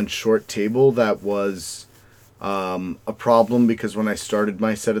small and short table that was a problem because when I started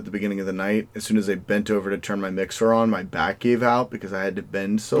my set at the beginning of the night, as soon as I bent over to turn my mixer on, my back gave out because I had to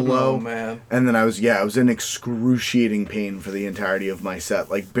bend so low. Oh, man. And then I was in excruciating pain for the entirety of my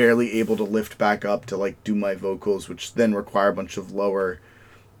set, like barely able to lift back up to like do my vocals, which then require a bunch of lower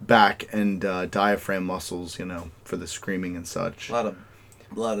back and diaphragm muscles, you know, for the screaming and such.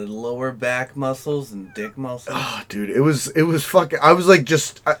 A lot of lower back muscles and dick muscles. Oh, dude, it was fucking. I was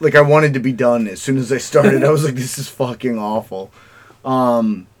like, I wanted to be done as soon as I started. I was like, this is fucking awful.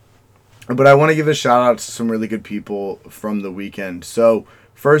 But I want to give a shout out to some really good people from the weekend. So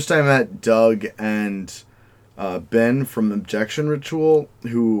first I met Doug and Ben from Objection Ritual,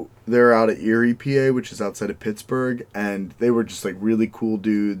 who they're out at Erie, PA, which is outside of Pittsburgh, and they were just like really cool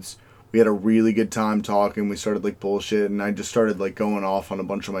dudes. We had a really good time talking. We started like bullshit, and I just started like going off on a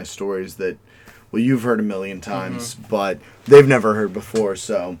bunch of my stories that, well, you've heard a million times, but they've never heard before.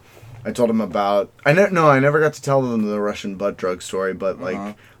 So I told them about. I never got to tell them the Russian butt drug story, but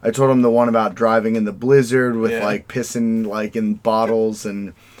like I told them the one about driving in the blizzard with like pissing like in bottles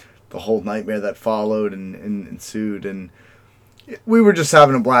and the whole nightmare that followed and ensued, and we were just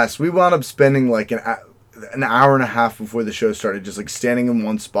having a blast. We wound up spending like an hour and a half before the show started, just like standing in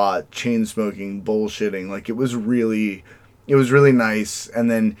one spot, chain smoking, bullshitting. Like it was really nice. And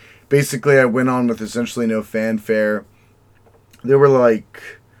then basically I went on with essentially no fanfare. There were like,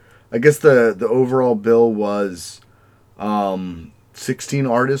 I guess the overall bill was 16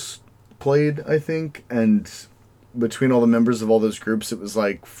 artists played, I think. And between all the members of all those groups, it was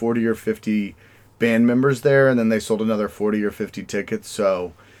like 40 or 50 band members there. And then they sold another 40 or 50 tickets.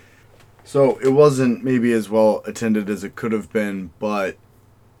 So it wasn't maybe as well attended as it could have been, but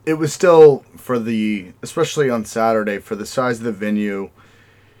it was still, especially on Saturday, for the size of the venue,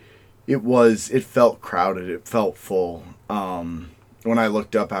 it felt crowded. It felt full. When I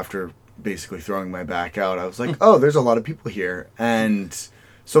looked up after basically throwing my back out, I was like, oh, there's a lot of people here. And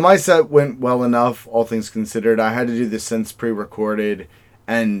so my set went well enough, all things considered. I had to do the synths pre-recorded,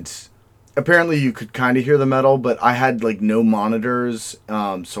 and apparently you could kind of hear the metal, but I had like no monitors,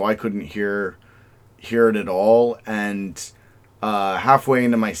 so I couldn't hear it at all. And halfway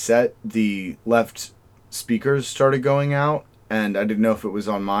into my set, the left speakers started going out, and I didn't know if it was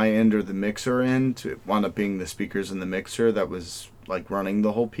on my end or the mixer end. It wound up being the speakers in the mixer that was like running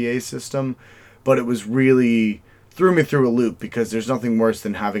the whole PA system, but it was really threw me through a loop because there's nothing worse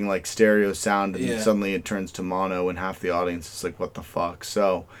than having like stereo sound and then suddenly it turns to mono and half the audience is like, what the fuck?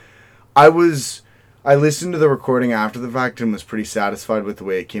 So I listened to the recording after the fact and was pretty satisfied with the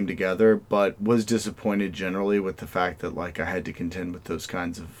way it came together, but was disappointed generally with the fact that like I had to contend with those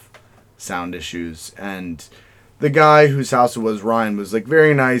kinds of sound issues. And the guy whose house it was, Ryan, was like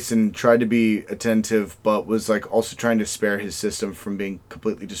very nice and tried to be attentive, but was like also trying to spare his system from being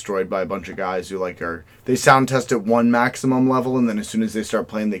completely destroyed by a bunch of guys who like they sound test at one maximum level and then as soon as they start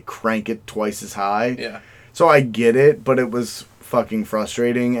playing they crank it twice as high. Yeah. So I get it, but it was fucking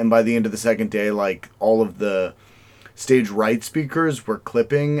frustrating, and by the end of the second day, like all of the stage right speakers were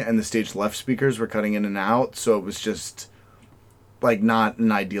clipping and the stage left speakers were cutting in and out, so it was just like not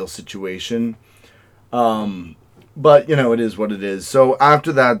an ideal situation. But you know, it is what it is. So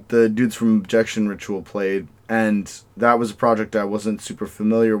after that, the dudes from Objection Ritual played, and that was a project I wasn't super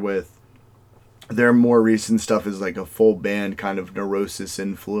familiar with. Their more recent stuff is like a full band kind of Neurosis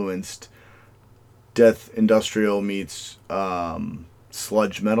influenced death industrial meets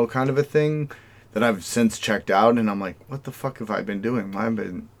sludge metal kind of a thing that I've since checked out, and I'm like, what the fuck have I been doing? I've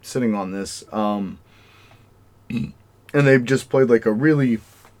been sitting on this. And they've just played like a really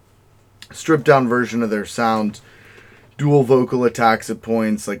stripped down version of their sound, dual vocal attacks at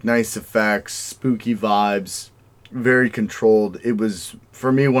points, like nice effects, spooky vibes, very controlled. It was,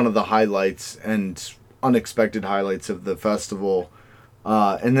 for me, one of the highlights and unexpected highlights of the festival.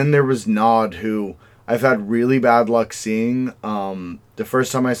 And then there was Nod, who I've had really bad luck seeing. The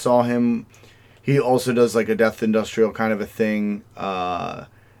first time I saw him, he also does like a death industrial kind of a thing,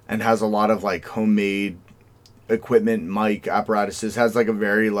 and has a lot of like homemade equipment, mic apparatuses, has like a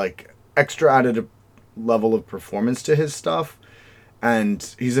very like extra added level of performance to his stuff.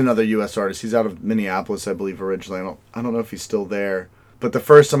 And he's another U.S. artist. He's out of Minneapolis, I believe, originally. I don't know if he's still there. But the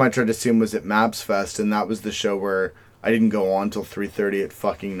first time I tried to see him was at Maps Fest, and that was the show where I didn't go on till 3:30 at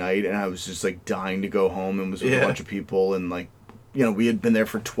fucking night, and I was just like dying to go home and was with a bunch of people, and like, you know, we had been there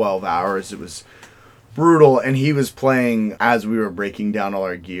for 12 hours. It was brutal, and he was playing as we were breaking down all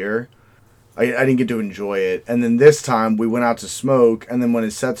our gear. I didn't get to enjoy it. And then this time we went out to smoke, and then when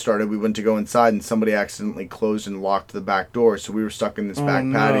his set started, we went to go inside, and somebody accidentally closed and locked the back door, so we were stuck in this back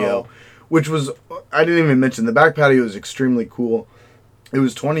patio which was, I didn't even mention, the back patio was extremely cool. It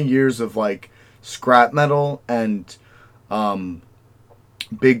was 20 years of like scrap metal and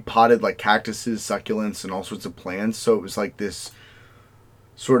big potted like cactuses, succulents, and all sorts of plants. So it was like this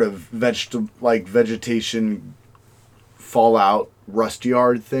sort of vegetation fallout rust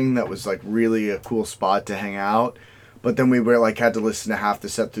yard thing that was like really a cool spot to hang out. But then we were like had to listen to half the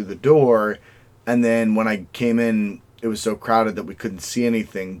set through the door, and then when I came in, it was so crowded that we couldn't see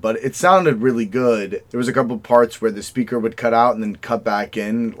anything. But it sounded really good. There was a couple parts where the speaker would cut out and then cut back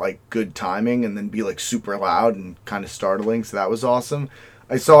in, like good timing, and then be like super loud and kind of startling. So that was awesome.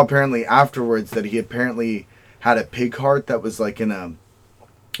 I saw apparently afterwards that he apparently had a pig heart that was like in a,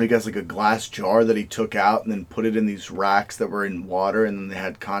 I guess like a glass jar that he took out and then put it in these racks that were in water, and then they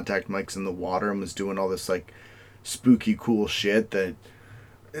had contact mics in the water and was doing all this like spooky cool shit that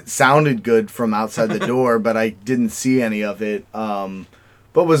it sounded good from outside the door, but I didn't see any of it. But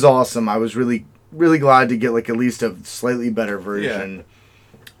was awesome. I was really, really glad to get like at least a slightly better version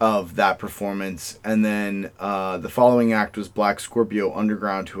of that performance. And then the following act was Black Scorpio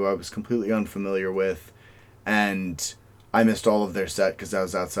Underground, who I was completely unfamiliar with, and I missed all of their set because I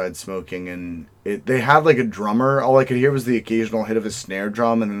was outside smoking. And they had like a drummer. All I could hear was the occasional hit of a snare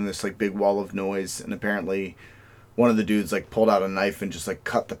drum and then this like big wall of noise. And apparently one of the dudes like pulled out a knife and just like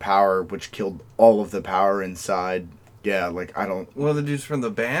cut the power, which killed all of the power inside. Yeah, like I don't... One of the dudes from the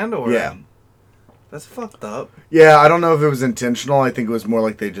band? Or Yeah. That's fucked up. Yeah, I don't know if it was intentional. I think it was more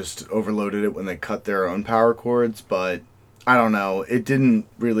like they just overloaded it when they cut their own power cords, but I don't know. It didn't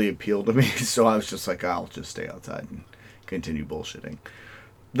really appeal to me, so I was just like, I'll just stay outside and continue bullshitting.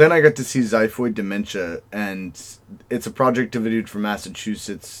 Then I got to see Xiphoid Dementia, and it's a project of a dude from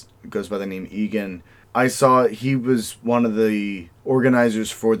Massachusetts. It goes by the name Egan. I saw he was one of the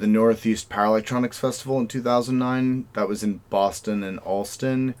organizers for the Northeast Paraelectronics Festival in 2009. That was in Boston and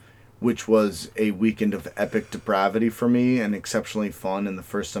Allston, which was a weekend of epic depravity for me and exceptionally fun. And the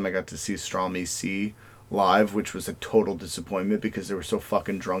first time I got to see Strom EC live, which was a total disappointment because they were so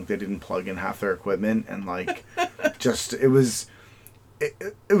fucking drunk they didn't plug in half their equipment. And like, just, it was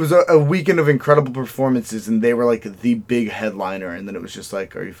a weekend of incredible performances, and they were like the big headliner. And then it was just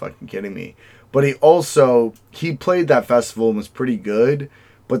like, are you fucking kidding me? But he played that festival and was pretty good.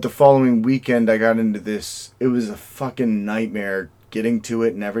 But the following weekend I got into this, it was a fucking nightmare getting to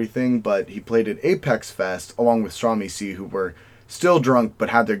it and everything. But he played at Apex Fest along with Strom EC, who were still drunk but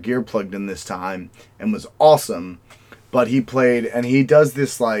had their gear plugged in this time and was awesome. But he played, and he does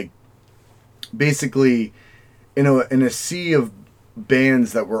this like, basically in a sea of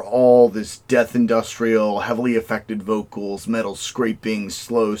bands that were all this death industrial, heavily affected vocals, metal scraping,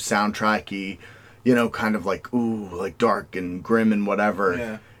 slow soundtracky, kind of like, ooh, like dark and grim and whatever.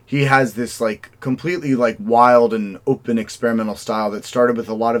 Yeah. He has this like completely like wild and open experimental style that started with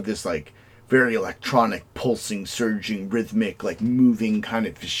a lot of this like very electronic, pulsing, surging, rhythmic, like moving kind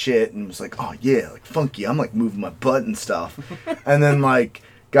of shit, and was like, oh yeah, like funky, I'm like moving my butt and stuff. And then like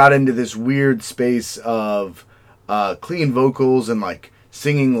got into this weird space of clean vocals and like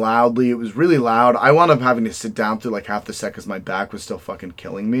singing loudly. It was really loud. I wound up having to sit down through like half the set because my back was still fucking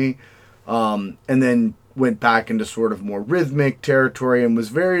killing me. And then went back into sort of more rhythmic territory and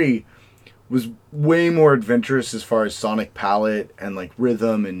was way more adventurous as far as sonic palette and like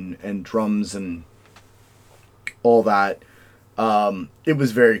rhythm and drums and all that. It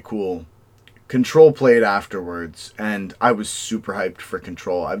was very cool. Control played afterwards, and I was super hyped for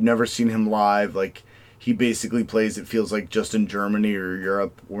Control. I've never seen him live. Like, he basically plays, it feels like, just in Germany or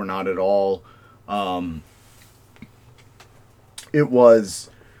Europe, or not at all. It was...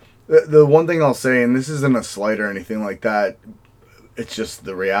 The one thing I'll say, and this isn't a slight or anything like that, it's just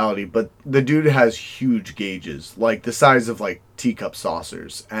the reality, but the dude has huge gauges, like the size of, like, teacup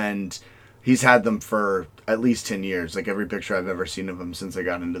saucers, and he's had them for at least 10 years. Like, every picture I've ever seen of him since I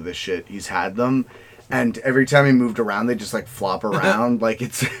got into this shit, he's had them, and every time he moved around, they just, like, flop around. Like,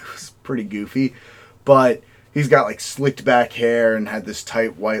 it was pretty goofy. But he's got like slicked back hair and had this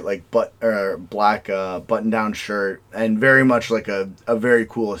tight white like black button down shirt, and very much like a very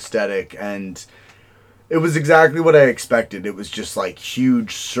cool aesthetic. And it was exactly what I expected. It was just like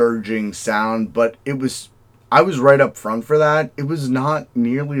huge surging sound, but I was right up front for that. It was not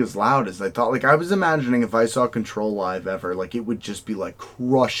nearly as loud as I thought. Like, I was imagining if I saw Control live ever, like it would just be like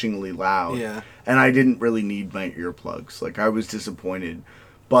crushingly loud. Yeah. And I didn't really need my earplugs. Like, I was disappointed.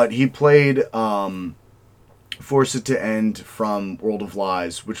 But he played Force It to End from World of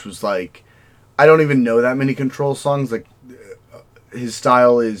Lies, which was like, I don't even know that many Control songs. Like, his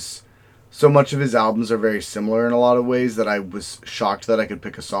style is so much of his albums are very similar in a lot of ways that I was shocked that I could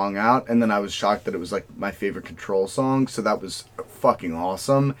pick a song out, and then I was shocked that it was like my favorite Control song, so that was fucking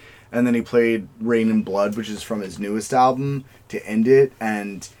awesome. And then he played Rain and Blood, which is from his newest album, to end it,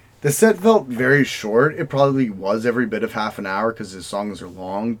 and the set felt very short. It probably was every bit of half an hour because his songs are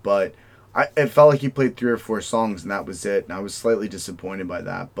long, but it felt like he played 3 or 4 songs and that was it, and I was slightly disappointed by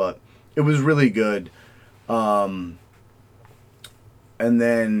that, but it was really good. And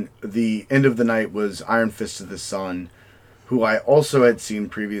then the end of the night was Iron Fist of the Sun, who I also had seen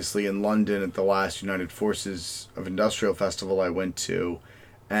previously in London at the last United Forces of Industrial Festival I went to,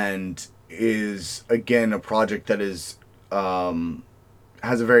 and is, again, a project that is...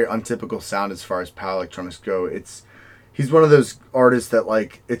 has a very untypical sound as far as power electronics go. He's one of those artists that,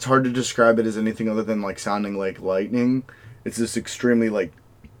 like, it's hard to describe it as anything other than, like, sounding like lightning. It's this extremely, like,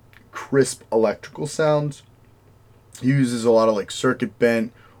 crisp electrical sound. He uses a lot of, like, circuit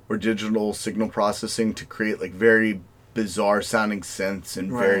bent or digital signal processing to create, like, very bizarre sounding synths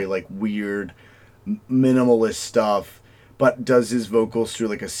and very, like, weird minimalist stuff, but does his vocals through,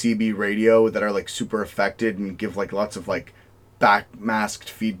 like, a CB radio that are, like, super affected and give, like, lots of, like, backmasked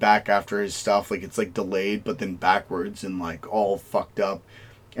feedback after his stuff. Like, it's like delayed but then backwards and like all fucked up.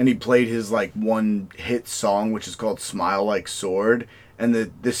 And he played his like one hit song, which is called Smile Like Sword, and the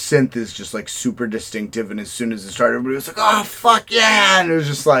synth is just like super distinctive, and as soon as it started, everybody was like, oh fuck yeah. And it was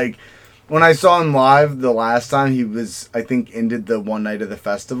just like, when I saw him live the last time, he was, I think, ended the one night of the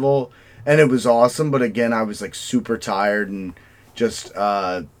festival, and it was awesome, but again, I was like super tired and just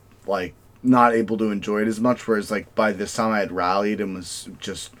like not able to enjoy it as much, whereas like by this time I had rallied and was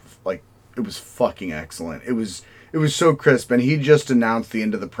just like, it was fucking excellent. It was so crisp, and he just announced the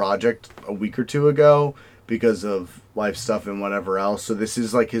end of the project a week or 2 ago because of life stuff and whatever else, so this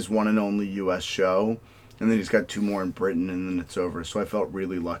is like his one and only US show, and then he's got 2 more in Britain and then it's over, so I felt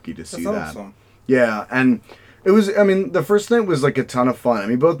really lucky to see that. Awesome. Yeah, and it was, I mean, the first night was like a ton of fun. I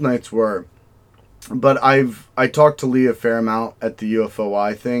mean, both nights were, but I talked to Lee a fair amount at the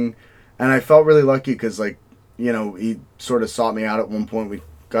UFOI thing, and I felt really lucky because, like, you know, he sort of sought me out at one point. We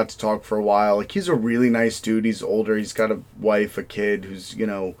got to talk for a while. Like, he's a really nice dude. He's older. He's got a wife, a kid who's, you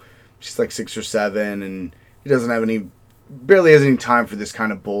know, she's like 6 or 7, and he doesn't have barely has any time for this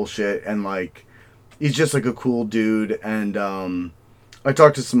kind of bullshit. And, like, he's just, like, a cool dude. And I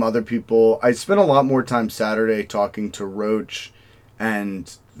talked to some other people. I spent a lot more time Saturday talking to Roach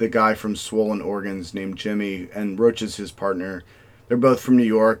and the guy from Swollen Organs named Jimmy. And Roach is his partner. They're both from New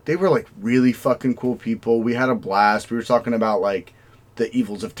York. They were, like, really fucking cool people. We had a blast. We were talking about, like, the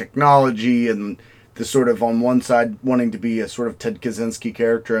evils of technology and the sort of, on one side, wanting to be a sort of Ted Kaczynski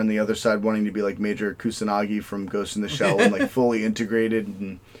character, and the other side wanting to be, like, Major Kusanagi from Ghost in the Shell and, like, fully integrated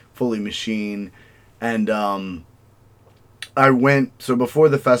and fully machine. And I went, so before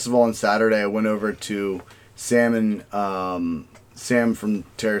the festival on Saturday, I went over to Sam and Sam from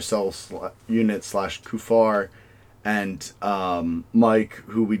Terracell Unit / Kufar, and Mike,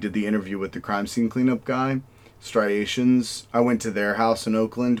 who we did the interview with, the crime scene cleanup guy, Striations. I went to their house in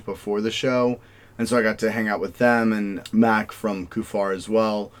Oakland before the show, and so I got to hang out with them, and Mac from Kufar as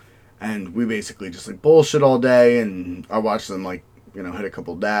well, and we basically just like bullshit all day, and I watched them, like, you know, hit a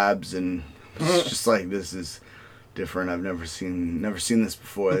couple dabs, and it's just like, this is different. I've never seen this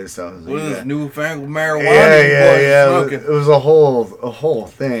before. So what is this newfangled marijuana? Yeah. It was a whole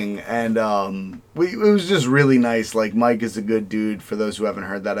thing, and it was just really nice. Like, Mike is a good dude. For those who haven't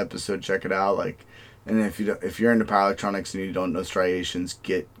heard that episode, check it out. Like, and if you're into power electronics and you don't know Striations,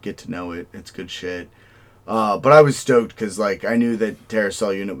 get to know it. It's good shit. But I was stoked because, like, I knew that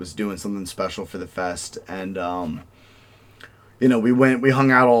Terracell Unit was doing something special for the fest, and you know, we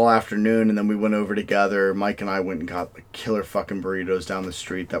hung out all afternoon, and then we went over together. Mike and I went and got, like, killer fucking burritos down the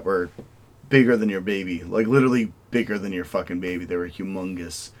street that were bigger than your baby. Like, literally bigger than your fucking baby. They were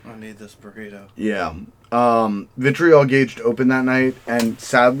humongous. I need this burrito. Yeah. Vitriol Gauged opened that night, and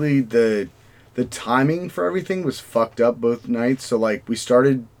sadly, the timing for everything was fucked up both nights. So, like, we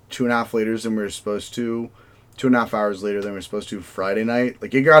started 2.5 later than we were supposed to. 2.5 hours later than we were supposed to Friday night.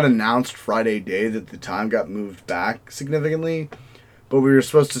 Like, it got announced Friday day that the time got moved back significantly, but we were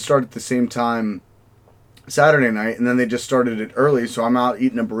supposed to start at the same time Saturday night, and then they just started it early, so I'm out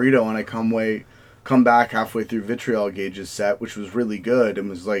eating a burrito, and I come back halfway through Vitriol Gauge's set, which was really good, and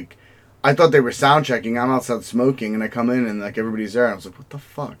was like, I thought they were sound checking. I'm outside smoking, and I come in, and, like, everybody's there, and I was like, what the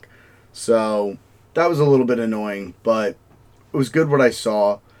fuck? So that was a little bit annoying, but it was good what I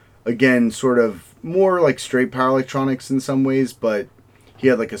saw. Again, sort of more like straight power electronics in some ways, but he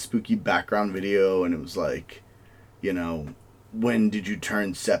had, like, a spooky background video, and it was like, you know, when did you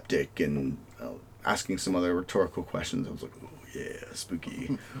turn septic, and asking some other rhetorical questions. I was like, oh yeah,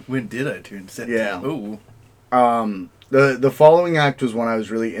 spooky. When did I turn 17? Yeah. Ooh. The following act was one I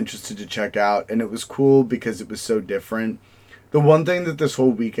was really interested to check out, and it was cool because it was so different. The one thing that this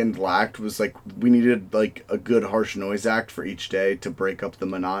whole weekend lacked was like we needed like a good harsh noise act for each day to break up the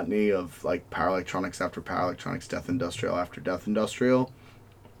monotony of like power electronics after power electronics, death industrial after death industrial.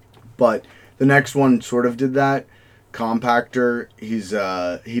 But the next one sort of did that. Compactor,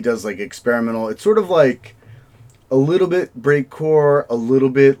 he does like experimental. It's sort of like a little bit breakcore, a little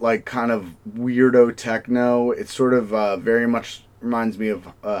bit like kind of weirdo techno. It's sort of very much reminds me of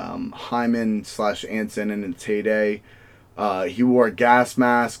Hyman / Anson in its heyday. He wore a gas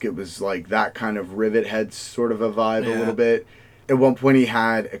mask. It was like that kind of rivet head sort of a vibe a little bit. At one point he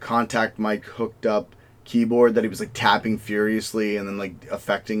had a contact mic hooked up keyboard that he was like tapping furiously and then like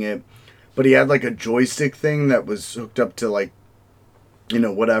affecting it. But he had like a joystick thing that was hooked up to like, you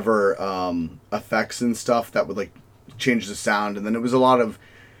know, whatever effects and stuff that would like change the sound. And then it was a lot of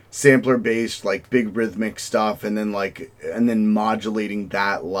sampler based like big rhythmic stuff and then modulating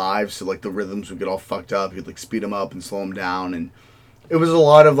that live so like the rhythms would get all fucked up. He'd like speed them up and slow them down, and it was a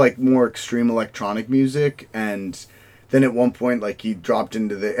lot of like more extreme electronic music. And then at one point like he dropped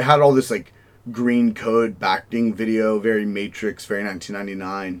into it had all this like green code backing video, very Matrix, very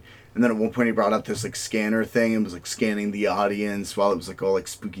 1999. And then at one point he brought up this like scanner thing and was like scanning the audience while it was like all like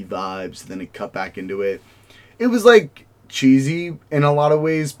spooky vibes. And then it cut back into it. It was like cheesy in a lot of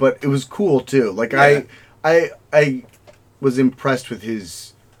ways, but it was cool too. Like I was impressed with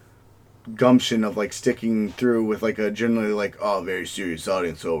his gumption of like sticking through with like a generally like very serious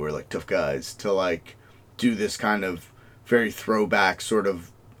audience over like tough guys to like do this kind of very throwback sort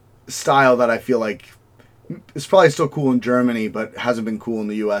of style that I feel like is probably still cool in Germany but hasn't been cool in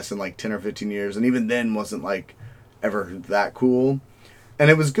the US in like 10 or 15 years, and even then wasn't like ever that cool. And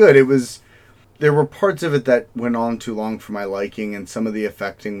it was good. There were parts of it that went on too long for my liking, and some of the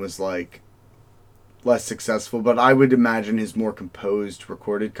affecting was like less successful, but I would imagine his more composed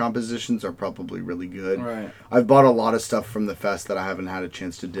recorded compositions are probably really good. Right. I've bought a lot of stuff from the fest that I haven't had a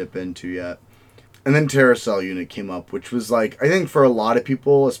chance to dip into yet. And then Terracell Unit came up, which was like, I think for a lot of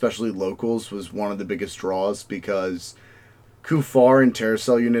people, especially locals, was one of the biggest draws because Kufar and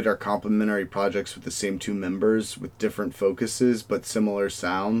Terracell Unit are complementary projects with the same two members with different focuses but similar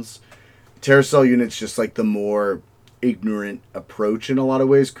sounds. Terracell Unit's just like the more ignorant approach in a lot of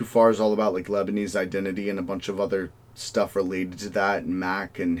ways. Kufar is all about like Lebanese identity and a bunch of other stuff related to that, and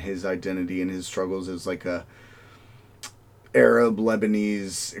Mac and his identity and his struggles as like a Arab,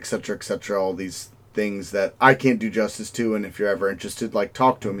 Lebanese, etc., all these things that I can't do justice to. And if you're ever interested, like,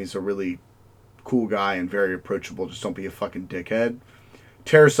 talk to him. He's a really cool guy and very approachable. Just don't be a fucking dickhead.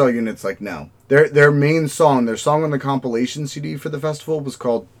 Terracell Unit's like, no. Their main song, their song on the compilation CD for the festival was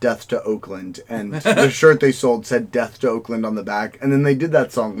called Death to Oakland. And the shirt they sold said Death to Oakland on the back. And then they did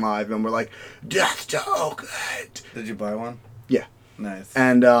that song live and were like, Death to Oakland. Did you buy one? Yeah. Nice.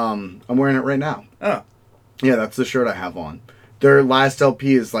 And I'm wearing it right now. Oh. Yeah, that's the shirt I have on. Their last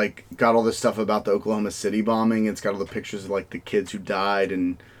LP is like got all this stuff about the Oklahoma City bombing. It's got all the pictures of like the kids who died,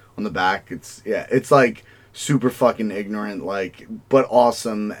 and on the back it's like super fucking ignorant, like, but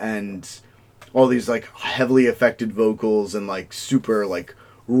awesome, and all these like heavily affected vocals and like super like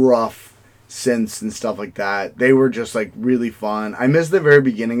rough synths and stuff like that. They were just like really fun. I missed the very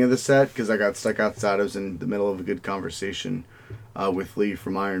beginning of the set because I got stuck outside. I was in the middle of a good conversation with Lee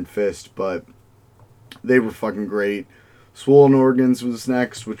from Iron Fist, but they were fucking great. Swollen Organs was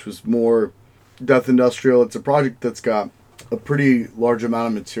next, which was more death industrial. It's a project that's got a pretty large amount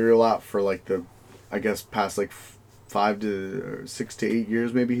of material out for like the, I guess, past like 6 to 8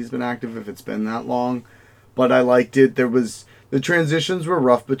 years maybe he's been active, if it's been that long. But I liked it. The transitions were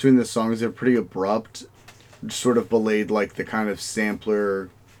rough between the songs. They're pretty abrupt, which sort of belayed like the kind of sampler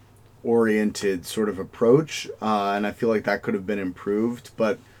oriented sort of approach, and I feel like that could have been improved.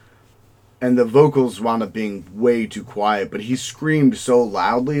 And the vocals wound up being way too quiet, but he screamed so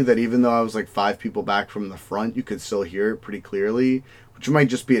loudly that even though I was like 5 people back from the front, you could still hear it pretty clearly, which might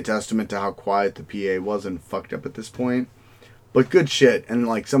just be a testament to how quiet the PA was and fucked up at this point. But good shit, and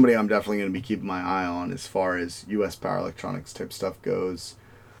like somebody I'm definitely going to be keeping my eye on as far as US power electronics type stuff goes.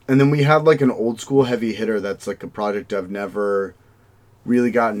 And then we had like an old school heavy hitter that's like a project I've never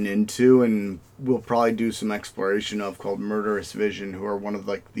really gotten into and we'll probably do some exploration of, called Murderous Vision, who are one of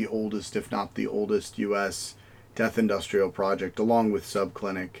like the oldest, if not the oldest, US death industrial project, along with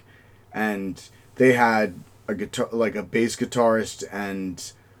Subclinic. And they had a guitar, like a bass guitarist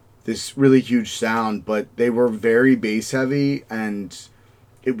and this really huge sound, but they were very bass heavy, and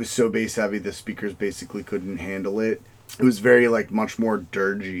it was so bass heavy the speakers basically couldn't handle it. It was very like much more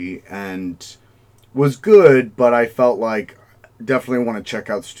dirgy and was good, but I felt like definitely want to check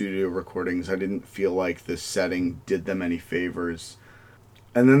out studio recordings. I didn't feel like this setting did them any favors.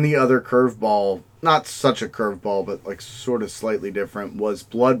 And then the other curveball, not such a curveball, but like sort of slightly different, was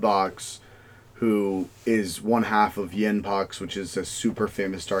Bloodbox, who is one half of Yenpox, which is a super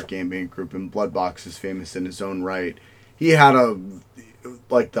famous dark ambient group, and Bloodbox is famous in his own right. He had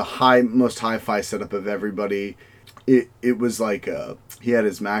the most hi-fi setup of everybody. It was like he had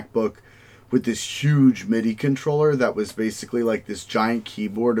his MacBook with this huge MIDI controller that was basically like this giant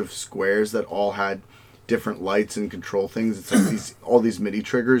keyboard of squares that all had different lights and control things. It's like all these MIDI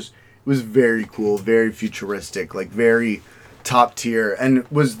triggers. It was very cool, very futuristic, like very top tier, and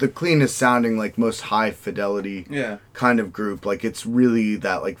was the cleanest sounding, like most high fidelity kind of group. Like it's really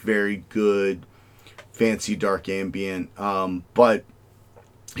that like very good, fancy dark ambient. But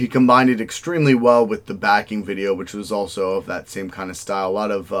he combined it extremely well with the backing video, which was also of that same kind of style. A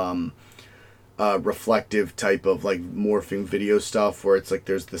lot of reflective type of like morphing video stuff where it's like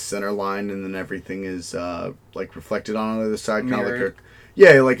there's the center line and then everything is like reflected on the other side, kind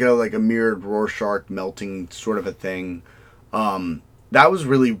of like a mirrored Rorschach melting sort of a thing. That was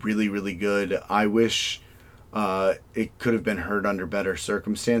really, really, really good. I wish it could have been heard under better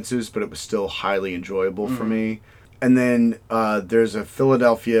circumstances, but it was still highly enjoyable for me. And then there's a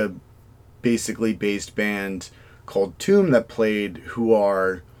Philadelphia basically based band called Tomb that played,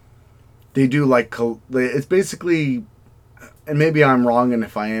 they do like, it's basically, and maybe I'm wrong, and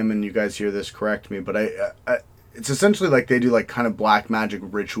if I am and you guys hear this, correct me, but it's essentially like they do like kind of black magic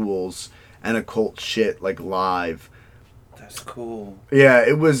rituals and occult shit like live. That's cool. Yeah,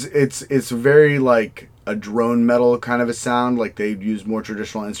 it's very like a drone metal kind of a sound. Like they use more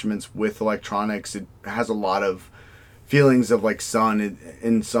traditional instruments with electronics. It has a lot of feelings of like Sun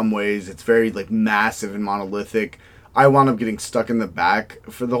in some ways. It's very like massive and monolithic. I wound up getting stuck in the back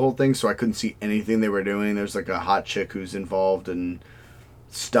for the whole thing, so I couldn't see anything they were doing. There's like a hot chick who's involved and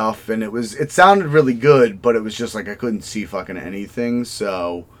stuff, and it sounded really good, but it was just like I couldn't see fucking anything.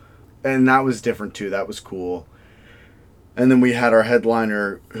 So, and that was different too. That was cool. And then we had our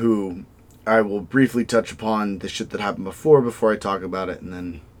headliner, who I will briefly touch upon the shit that happened before I talk about it, and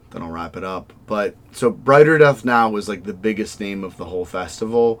then I'll wrap it up. But so Brighter Death Now was like the biggest name of the whole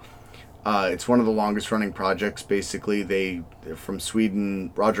festival. It's one of the longest running projects. Basically, they're from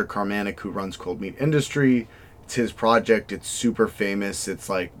Sweden. Roger Karmanik, who runs Cold Meat Industry, it's his project. It's super famous. It's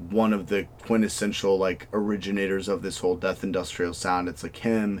like one of the quintessential like originators of this whole death industrial sound. It's like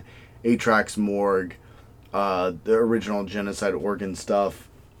him, Atrax Morgue, the original Genocide Organ stuff,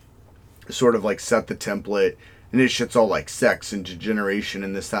 sort of like set the template. And his shit's all like sex and degeneration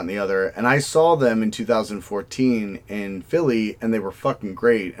and this, that, and the other. And I saw them in 2014 in Philly, and they were fucking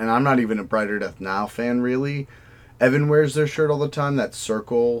great. And I'm not even a Brighter Death Now fan, really. Evan wears their shirt all the time, that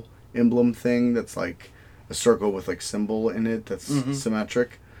circle emblem thing that's like a circle with like symbol in it that's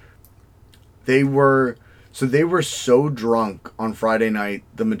symmetric. They were so drunk on Friday night,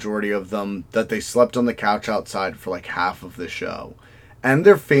 the majority of them, that they slept on the couch outside for like half of the show. And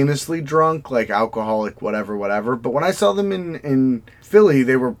they're famously drunk, like alcoholic, whatever. But when I saw them in Philly,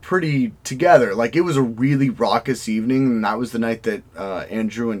 they were pretty together. Like, it was a really raucous evening, and that was the night that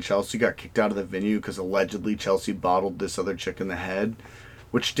Andrew and Chelsea got kicked out of the venue because allegedly Chelsea bottled this other chick in the head,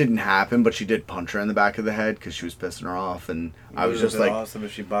 which didn't happen, but she did punch her in the back of the head because she was pissing her off. And I was just like, awesome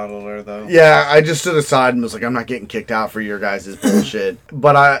if she bottled her, though. Yeah, I just stood aside and was like, I'm not getting kicked out for your guys' bullshit.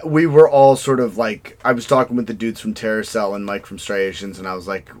 But we were all sort of like, I was talking with the dudes from Terracell and Mike from Striations, and I was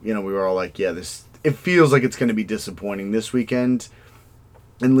like, we were all like, yeah, it feels like it's going to be disappointing this weekend.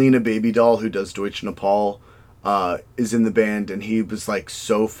 And Lena Babydoll, who does Deutsche Nepal, is in the band, and he was like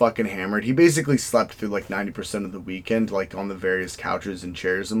so fucking hammered. He basically slept through like 90% of the weekend, like on the various couches and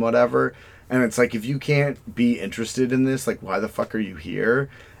chairs and whatever. And it's like, if you can't be interested in this, like, why the fuck are you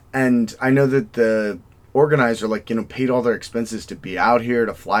here? And I know that the organizer, like, paid all their expenses to be out here,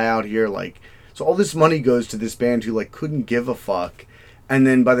 to fly out here, like, so all this money goes to this band who like couldn't give a fuck. And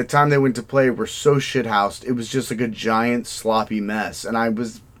then by the time they went to play, we're so shithoused, it was just like a giant sloppy mess. And I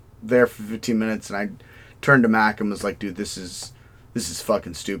was there for 15 minutes, and I turned to Mac and was like, dude, this is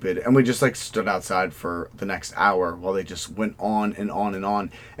fucking stupid. And we just like stood outside for the next hour while they just went on and on and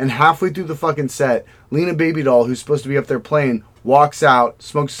on. And halfway through the fucking set, Lena Babydoll, who's supposed to be up there playing, walks out,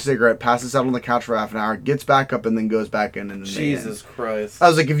 smokes a cigarette, passes out on the couch for half an hour, gets back up, and then goes back in. And Jesus Christ. I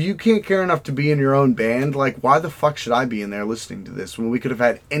was like, if you can't care enough to be in your own band, like, why the fuck should I be in there listening to this when we could have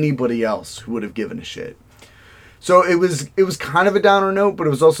had anybody else who would have given a shit? So it was kind of a downer note, but it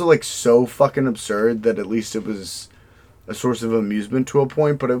was also like so fucking absurd that at least it was a source of amusement to a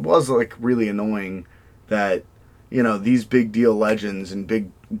point. But it was like really annoying that, these big deal legends and big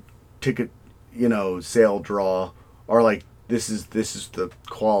ticket, sale draw are like this is the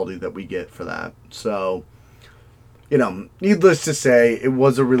quality that we get for that. So, you know, needless to say, it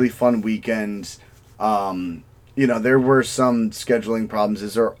was a really fun weekend. You know, there were some scheduling problems,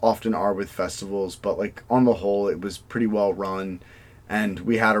 as there often are with festivals, but like on the whole, it was pretty well run, and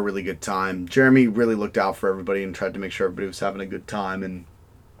we had a really good time. Jeremy really looked out for everybody and tried to make sure everybody was having a good time and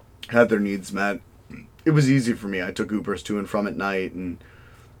had their needs met. It was easy for me. I took Ubers to and from at night, and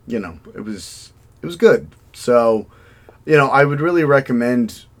you know, it was good. So, you know, I would really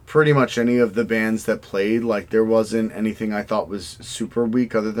recommend pretty much any of the bands that played. Like, there wasn't anything I thought was super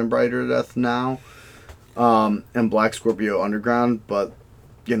weak other than Brighter Death Now and Black Scorpio Underground, but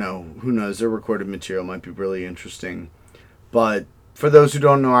you know, who knows, their recorded material might be really interesting. But for those who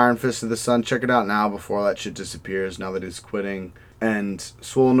don't know Iron Fist of the Sun, check it out now before that shit disappears, now that it's quitting. And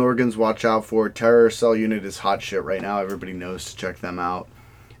Swollen Organs, watch out for. Terror Cell Unit is hot shit right now. Everybody knows to check them out.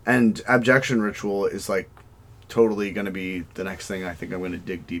 And Abjection Ritual is like totally going to be the next thing I think I'm going to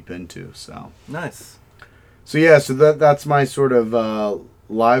dig deep into. So Nice. So yeah, so that's my sort of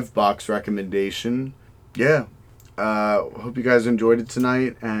live box recommendation. Yeah. Hope you guys enjoyed it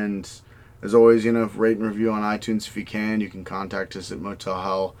tonight. And as always, you know, rate and review on iTunes if you can. You can contact us at Motel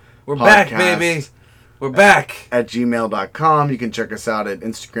Hell. We're back, baby. We're back. At gmail.com. You can check us out at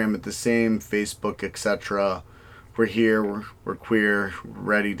Instagram at the same, Facebook, etc. We're here. We're queer. We're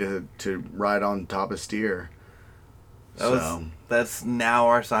ready to ride on top of steer. That's now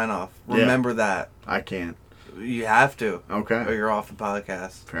our sign off. Remember that. I can't. You have to. Okay. Or you're off the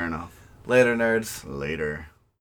podcast. Fair enough. Later, nerds. Later.